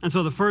 And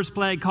so the first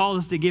plague calls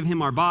us to give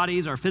Him our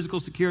bodies, our physical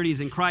securities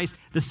in Christ.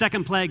 The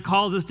second plague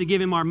calls us to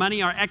give Him our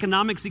money, our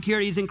economic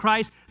securities in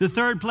Christ. The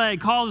third plague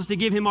calls us to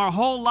give Him our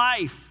whole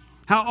life.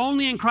 How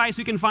only in Christ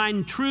we can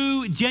find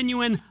true,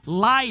 genuine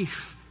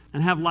life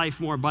and have life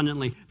more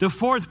abundantly. The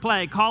fourth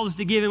plague calls us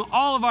to give Him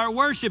all of our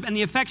worship and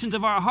the affections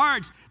of our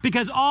hearts,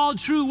 because all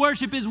true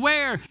worship is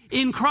where?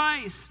 In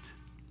Christ.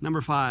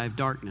 Number 5,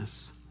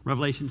 darkness.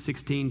 Revelation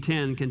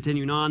 16:10,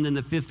 continuing on, then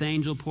the fifth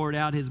angel poured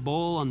out his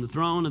bowl on the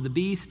throne of the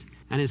beast,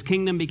 and his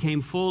kingdom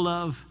became full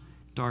of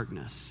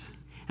darkness.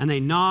 And they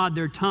gnawed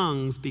their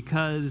tongues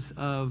because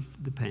of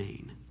the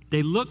pain.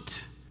 They looked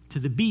to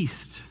the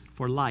beast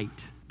for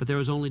light, but there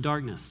was only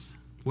darkness.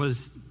 What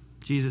does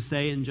Jesus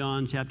say in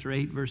John chapter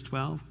 8, verse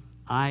 12?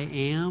 I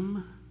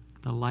am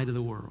the light of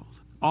the world.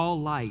 All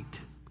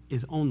light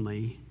is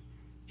only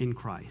in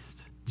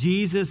Christ.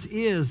 Jesus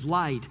is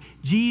light.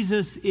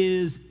 Jesus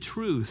is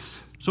truth.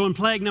 So in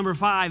plague number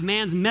 5,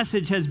 man's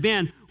message has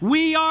been,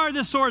 we are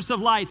the source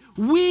of light.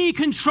 We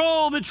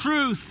control the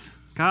truth.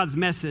 God's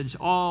message,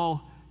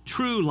 all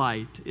true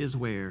light is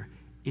where?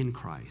 In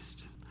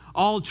Christ.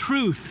 All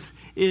truth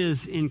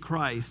is in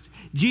Christ.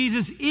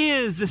 Jesus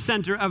is the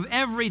center of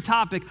every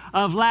topic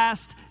of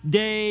last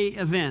day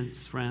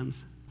events,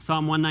 friends.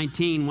 Psalm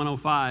 119,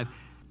 105.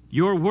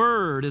 Your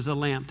word is a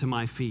lamp to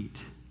my feet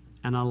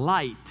and a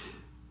light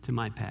to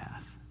my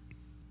path.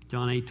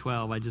 John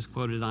 8:12, I just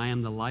quoted, I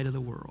am the light of the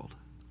world.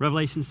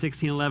 Revelation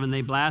 16:11,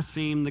 they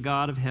blasphemed the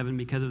God of heaven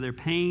because of their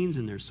pains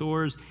and their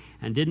sores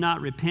and did not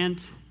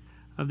repent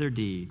of their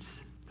deeds.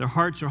 Their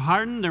hearts are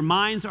hardened, their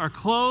minds are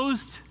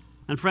closed.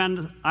 And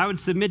friend, I would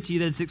submit to you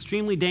that it's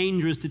extremely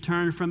dangerous to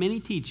turn from any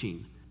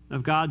teaching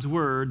of God's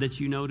word that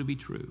you know to be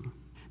true.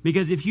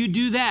 Because if you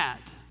do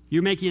that,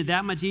 you're making it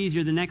that much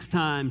easier the next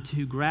time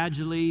to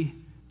gradually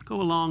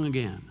go along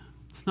again.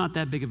 It's not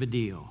that big of a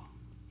deal.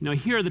 You know,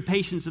 here are the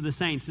patience of the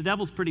saints. The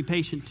devil's pretty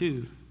patient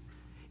too.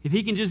 If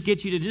he can just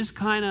get you to just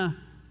kind of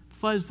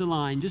fuzz the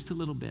line just a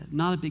little bit,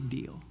 not a big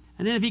deal.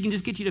 And then if he can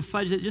just get you to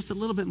fudge it just a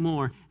little bit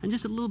more, and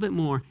just a little bit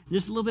more, and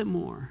just a little bit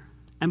more.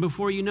 And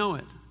before you know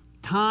it,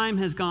 time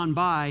has gone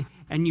by,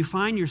 and you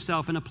find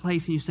yourself in a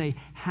place and you say,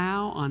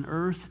 how on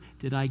earth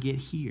did I get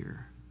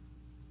here?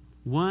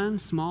 One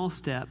small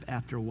step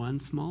after one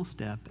small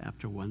step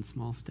after one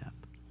small step,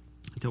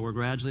 until we're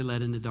gradually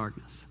led into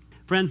darkness.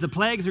 Friends, the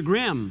plagues are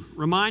grim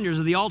reminders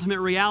of the ultimate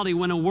reality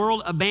when a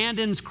world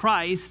abandons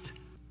Christ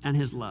and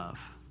His love.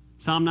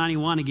 Psalm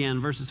 91 again,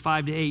 verses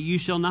 5-8, you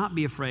shall not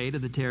be afraid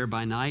of the terror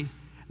by night,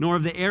 nor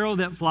of the arrow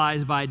that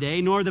flies by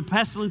day, nor of the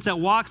pestilence that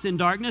walks in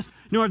darkness,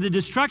 nor of the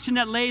destruction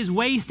that lays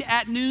waste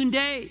at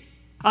noonday.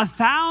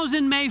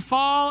 1,000 may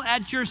fall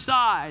at your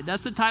side.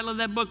 That's the title of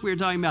that book we were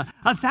talking about.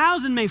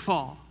 1,000 may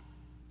fall,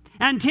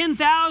 and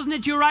 10,000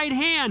 at your right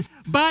hand,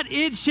 but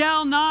it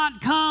shall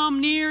not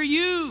come near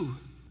you.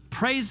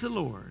 Praise the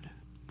Lord.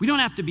 We don't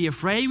have to be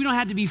afraid. We don't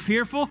have to be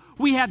fearful.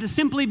 We have to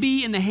simply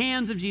be in the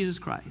hands of Jesus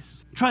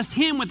Christ. Trust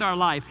him with our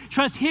life.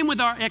 Trust him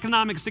with our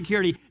economic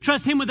security.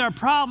 Trust him with our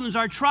problems,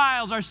 our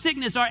trials, our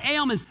sickness, our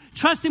ailments.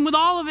 Trust him with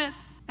all of it.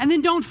 And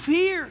then don't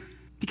fear,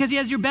 because he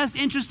has your best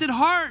interest at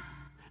heart.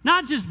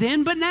 Not just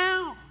then, but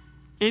now.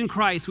 In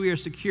Christ, we are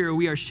secure,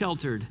 we are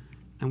sheltered,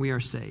 and we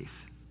are safe.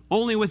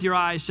 Only with your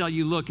eyes shall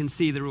you look and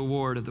see the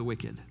reward of the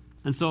wicked.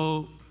 And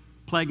so,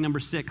 plague number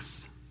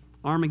 6,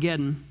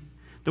 Armageddon.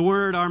 The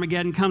word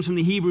Armageddon comes from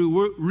the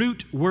Hebrew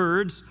root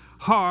words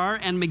Har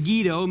and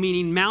Megiddo,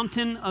 meaning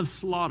mountain of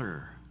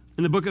slaughter.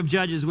 In the book of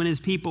Judges, when his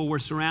people were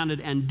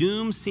surrounded and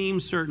doom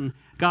seemed certain,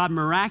 God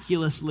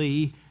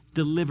miraculously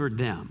delivered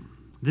them.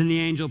 Then the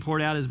angel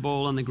poured out his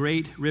bowl on the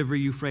great river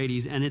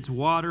Euphrates, and its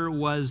water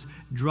was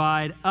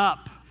dried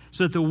up,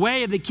 so that the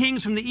way of the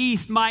kings from the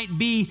east might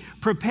be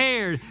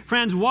prepared.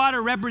 Friends,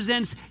 water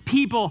represents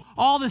people.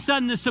 All of a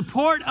sudden, the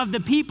support of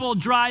the people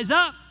dries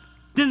up.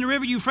 Then the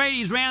river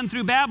Euphrates ran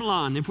through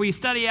Babylon. If we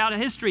study out of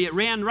history, it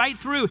ran right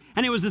through,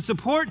 and it was the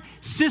support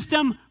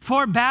system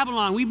for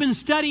Babylon. We've been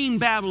studying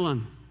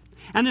Babylon.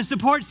 And the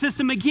support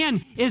system,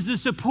 again, is the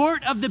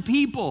support of the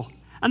people.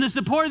 And the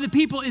support of the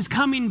people is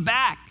coming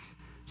back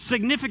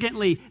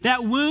significantly.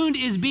 That wound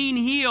is being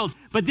healed.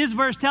 But this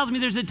verse tells me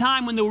there's a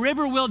time when the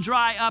river will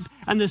dry up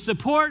and the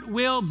support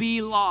will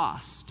be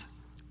lost.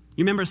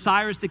 You remember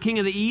Cyrus, the king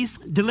of the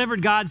east,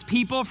 delivered God's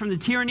people from the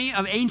tyranny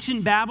of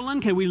ancient Babylon?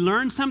 Can we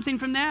learn something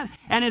from that?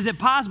 And is it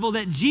possible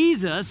that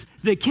Jesus,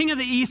 the king of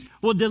the east,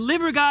 will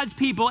deliver God's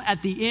people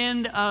at the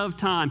end of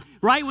time?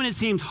 Right when it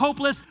seems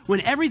hopeless,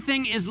 when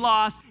everything is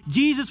lost,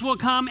 Jesus will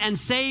come and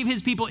save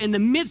his people in the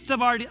midst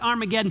of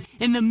Armageddon,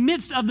 in the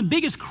midst of the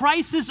biggest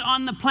crisis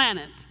on the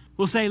planet.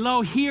 We'll say,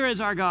 lo, here is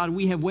our God.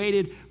 We have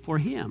waited for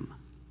him.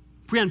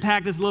 If we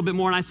unpack this a little bit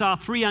more, and I saw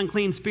 3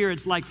 unclean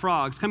spirits like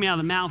frogs coming out of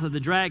the mouth of the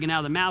dragon, out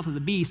of the mouth of the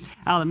beast,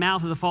 out of the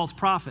mouth of the false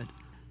prophet.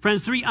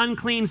 Friends, 3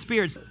 unclean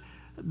spirits.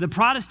 The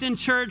Protestant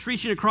church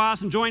reaching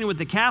across and joining with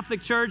the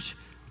Catholic church,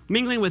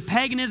 mingling with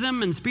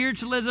paganism and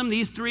spiritualism,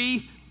 these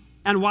 3.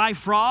 And why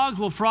frogs?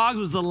 Well, frogs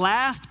was the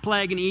last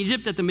plague in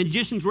Egypt that the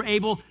magicians were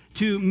able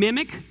to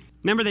mimic.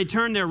 Remember, they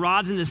turned their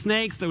rods into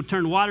snakes. They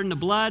turned water into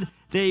blood.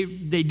 They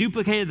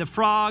duplicated the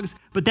frogs.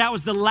 But that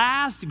was the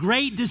last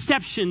great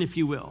deception, if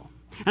you will.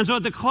 And so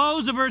at the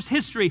close of Earth's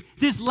history,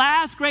 this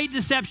last great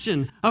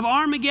deception of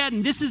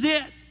Armageddon, this is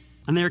it.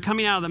 And they're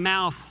coming out of the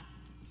mouth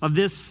of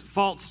this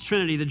false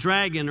trinity, the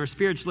dragon or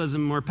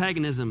spiritualism or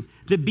paganism,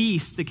 the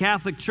beast, the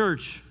Catholic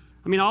Church.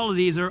 I mean, all of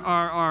these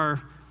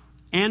are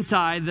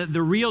anti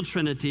the real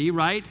trinity,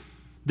 right?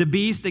 The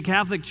beast, the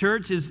Catholic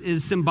Church,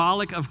 is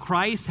symbolic of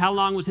Christ. How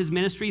long was his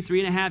ministry?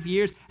 3.5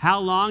 years. How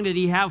long did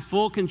he have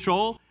full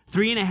control?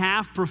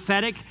 3.5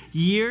 prophetic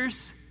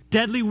years.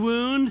 Deadly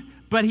wound,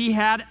 but he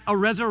had a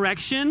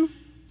resurrection.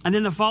 And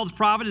then the false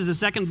prophet is the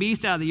second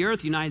beast out of the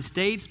earth, United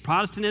States,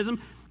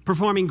 Protestantism,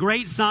 performing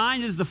great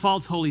signs is the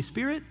false Holy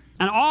Spirit.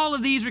 And all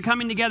of these are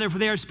coming together, for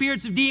they are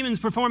spirits of demons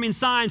performing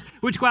signs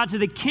which go out to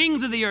the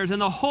kings of the earth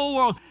and the whole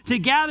world to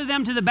gather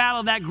them to the battle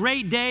of that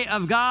great day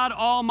of God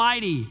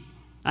Almighty.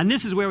 And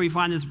this is where we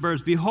find this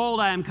verse. Behold,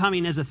 I am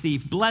coming as a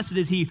thief. Blessed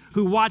is he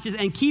who watcheth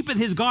and keepeth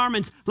his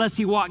garments, lest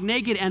he walk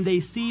naked and they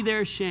see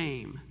their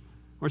shame,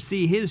 or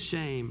see his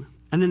shame.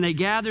 And then they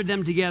gathered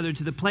them together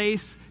to the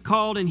place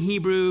called in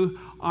Hebrew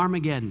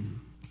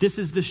Armageddon. This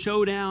is the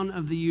showdown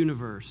of the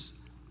universe.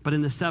 But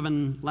in the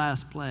 7th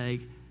last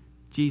plague,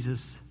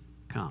 Jesus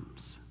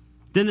comes.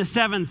 Then the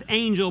 7th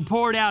angel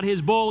poured out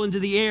his bowl into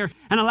the air,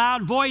 and a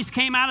loud voice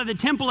came out of the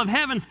temple of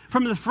heaven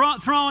from the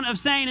throne of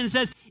saying, and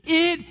says,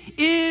 "It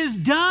is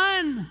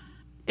done.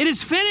 It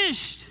is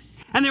finished."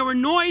 And there were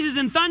noises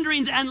and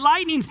thunderings and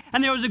lightnings,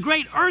 and there was a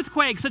great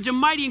earthquake. Such a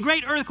mighty and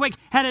great earthquake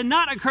had it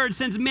not occurred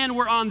since men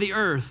were on the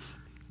earth.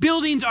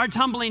 Buildings are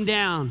tumbling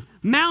down.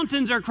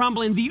 Mountains are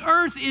crumbling. The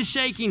earth is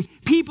shaking.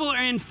 People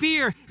are in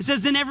fear. It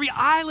says, then every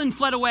island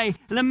fled away,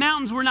 and the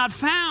mountains were not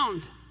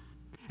found.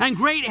 And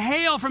great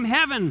hail from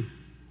heaven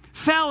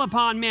fell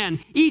upon men,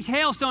 each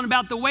hailstone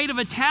about the weight of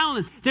a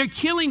talent. They're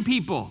killing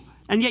people.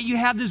 And yet you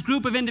have this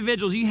group of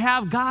individuals. You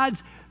have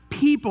God's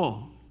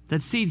people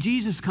that see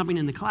Jesus coming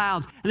in the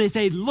clouds. And they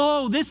say,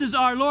 lo, this is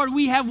our Lord.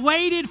 We have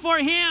waited for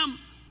him.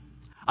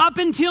 Up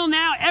until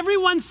now,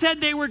 everyone said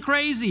they were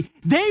crazy.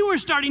 They were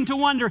starting to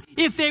wonder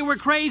if they were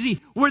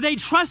crazy. Were they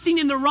trusting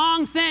in the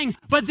wrong thing?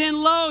 But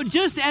then, lo,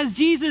 just as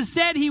Jesus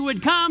said he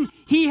would come,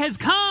 he has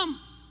come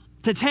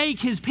to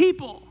take his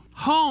people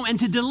home and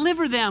to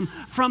deliver them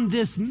from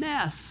this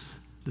mess.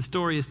 The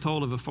story is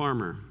told of a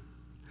farmer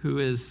who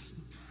is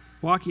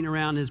walking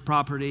around his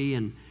property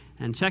and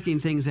checking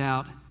things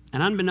out.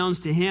 And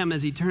unbeknownst to him,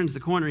 as he turns the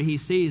corner, he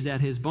sees that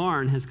his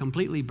barn has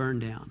completely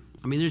burned down.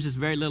 I mean, there's just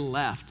very little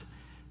left.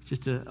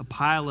 Just a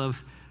pile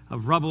of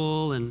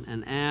rubble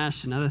and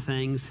ash and other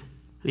things.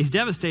 And he's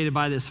devastated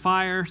by this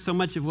fire. So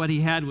much of what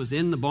he had was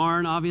in the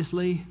barn,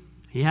 obviously.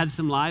 He had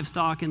some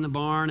livestock in the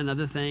barn and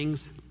other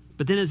things.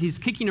 But then as he's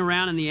kicking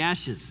around in the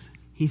ashes,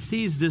 he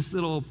sees this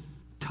little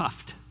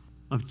tuft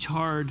of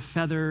charred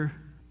feather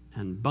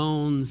and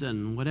bones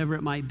and whatever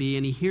it might be,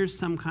 and he hears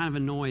some kind of a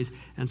noise,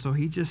 and so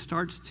he just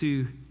starts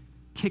to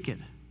kick it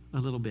a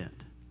little bit.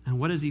 And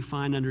what does he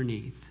find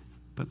underneath?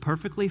 But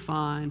perfectly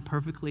fine,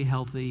 perfectly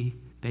healthy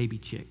baby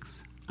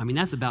chicks. I mean,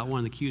 that's about one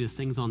of the cutest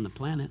things on the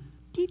planet.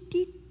 Deet,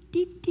 deet,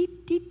 deet,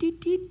 deet, deet,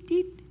 deet, deet,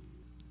 deet.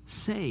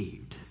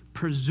 Saved,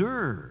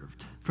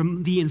 preserved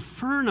from the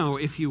inferno,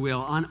 if you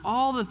will, on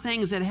all the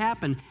things that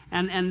happened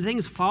and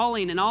things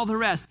falling and all the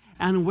rest.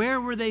 And where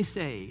were they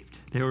saved?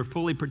 They were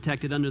fully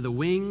protected under the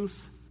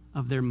wings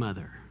of their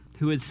mother,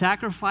 who had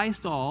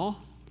sacrificed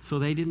all so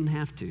they didn't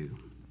have to.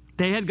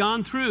 They had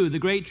gone through the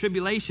great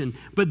tribulation,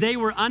 but they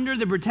were under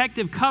the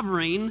protective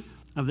covering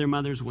of their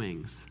mother's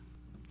wings.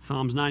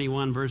 Psalms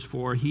 91, verse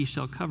 4, he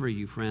shall cover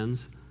you,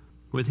 friends,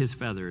 with his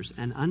feathers,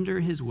 and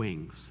under his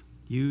wings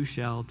you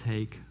shall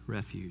take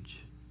refuge.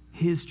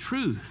 His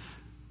truth,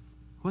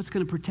 what's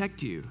going to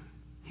protect you?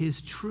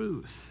 His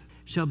truth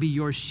shall be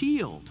your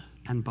shield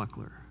and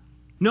buckler.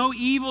 No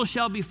evil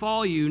shall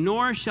befall you,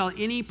 nor shall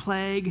any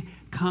plague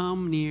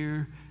come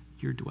near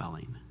your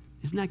dwelling.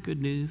 Isn't that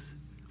good news?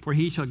 For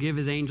he shall give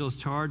his angels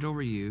charge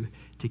over you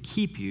to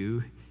keep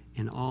you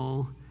in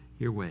all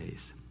your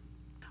ways.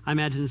 I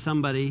imagine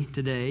somebody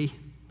today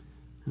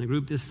in a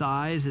group this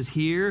size is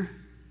here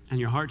and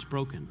your heart's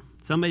broken.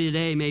 Somebody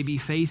today may be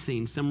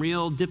facing some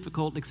real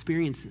difficult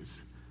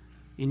experiences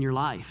in your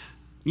life.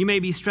 You may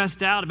be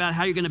stressed out about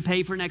how you're going to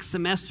pay for next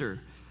semester.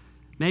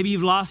 Maybe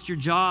you've lost your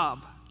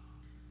job.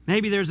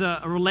 Maybe there's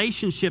a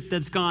relationship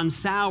that's gone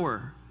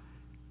sour.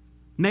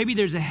 Maybe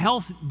there's a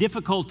health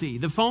difficulty.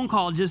 The phone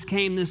call just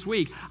came this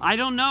week. I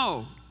don't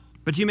know.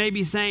 But you may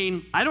be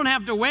saying, I don't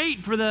have to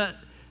wait for the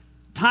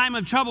time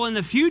of trouble in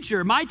the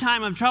future. My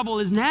time of trouble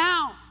is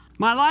now.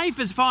 My life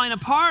is falling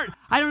apart.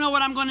 I don't know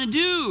what I'm going to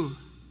do.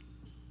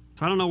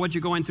 So I don't know what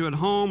you're going through at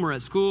home or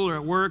at school or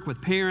at work,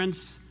 with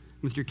parents,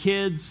 with your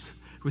kids,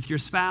 with your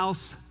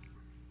spouse.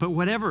 But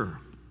whatever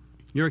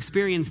your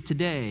experience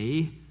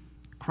today,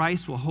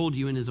 Christ will hold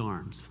you in his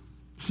arms.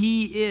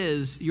 He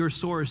is your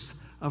source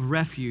of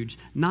refuge,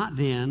 not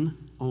then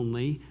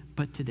only,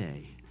 but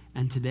today,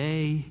 and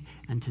today,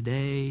 and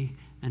today,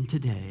 and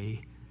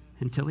today,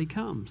 until he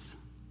comes.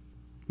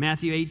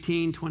 Matthew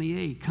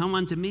 18:28, come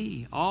unto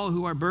me, all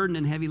who are burdened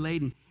and heavy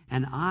laden,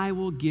 and I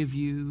will give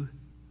you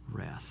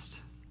rest.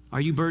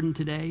 Are you burdened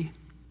today?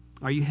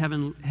 Are you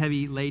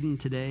heavy laden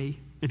today?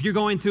 If you're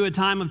going through a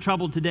time of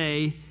trouble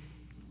today,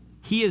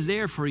 he is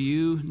there for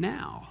you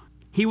now.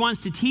 He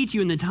wants to teach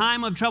you in the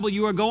time of trouble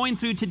you are going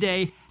through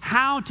today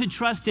how to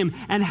trust him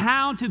and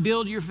how to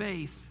build your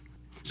faith.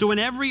 So when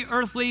every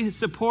earthly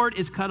support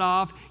is cut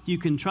off, you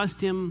can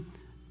trust him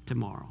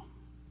tomorrow.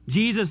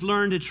 Jesus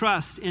learned to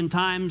trust in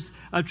times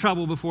of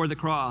trouble before the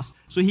cross,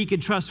 so he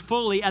could trust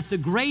fully at the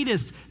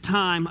greatest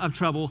time of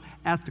trouble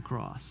at the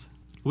cross.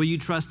 Will you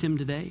trust him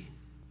today?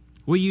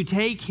 Will you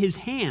take his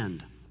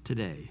hand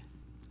today?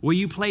 Will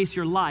you place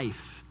your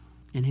life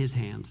in his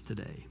hands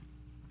today?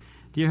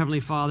 Dear Heavenly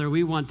Father,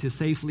 we want to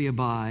safely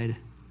abide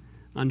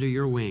under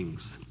your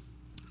wings.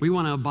 We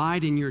want to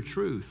abide in your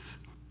truth.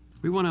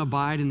 We want to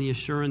abide in the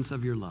assurance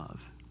of your love.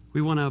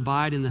 We want to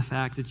abide in the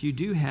fact that you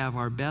do have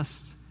our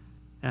best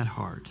at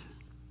heart,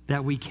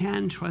 that we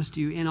can trust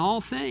you in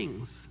all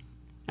things.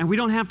 And we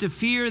don't have to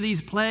fear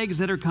these plagues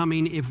that are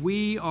coming if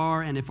we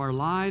are and if our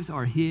lives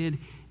are hid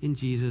in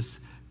Jesus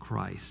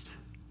Christ.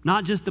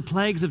 Not just the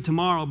plagues of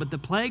tomorrow, but the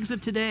plagues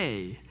of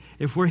today.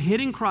 If we're hid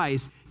in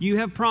Christ, you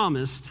have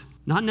promised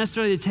not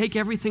necessarily to take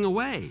everything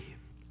away,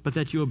 but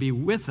that you will be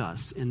with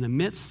us in the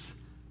midst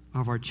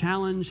of our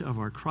challenge, of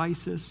our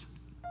crisis,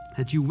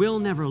 that you will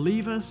never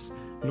leave us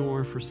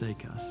nor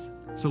forsake us.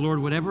 So Lord,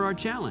 whatever our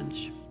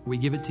challenge, we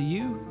give it to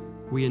you,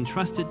 we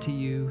entrust it to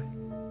you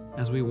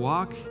as we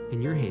walk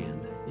in your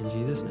hand. In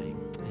Jesus' name,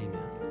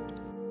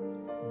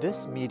 amen.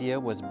 This media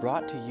was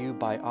brought to you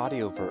by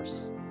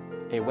Audioverse,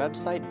 a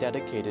website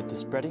dedicated to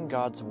spreading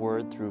God's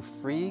word through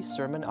free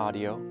sermon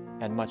audio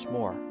and much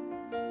more.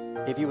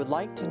 If you would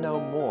like to know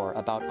more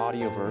about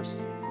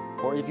Audioverse,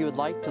 or if you would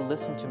like to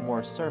listen to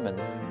more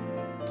sermons,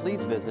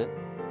 please visit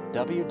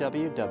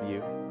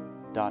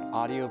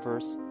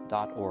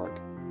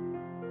www.audioverse.org.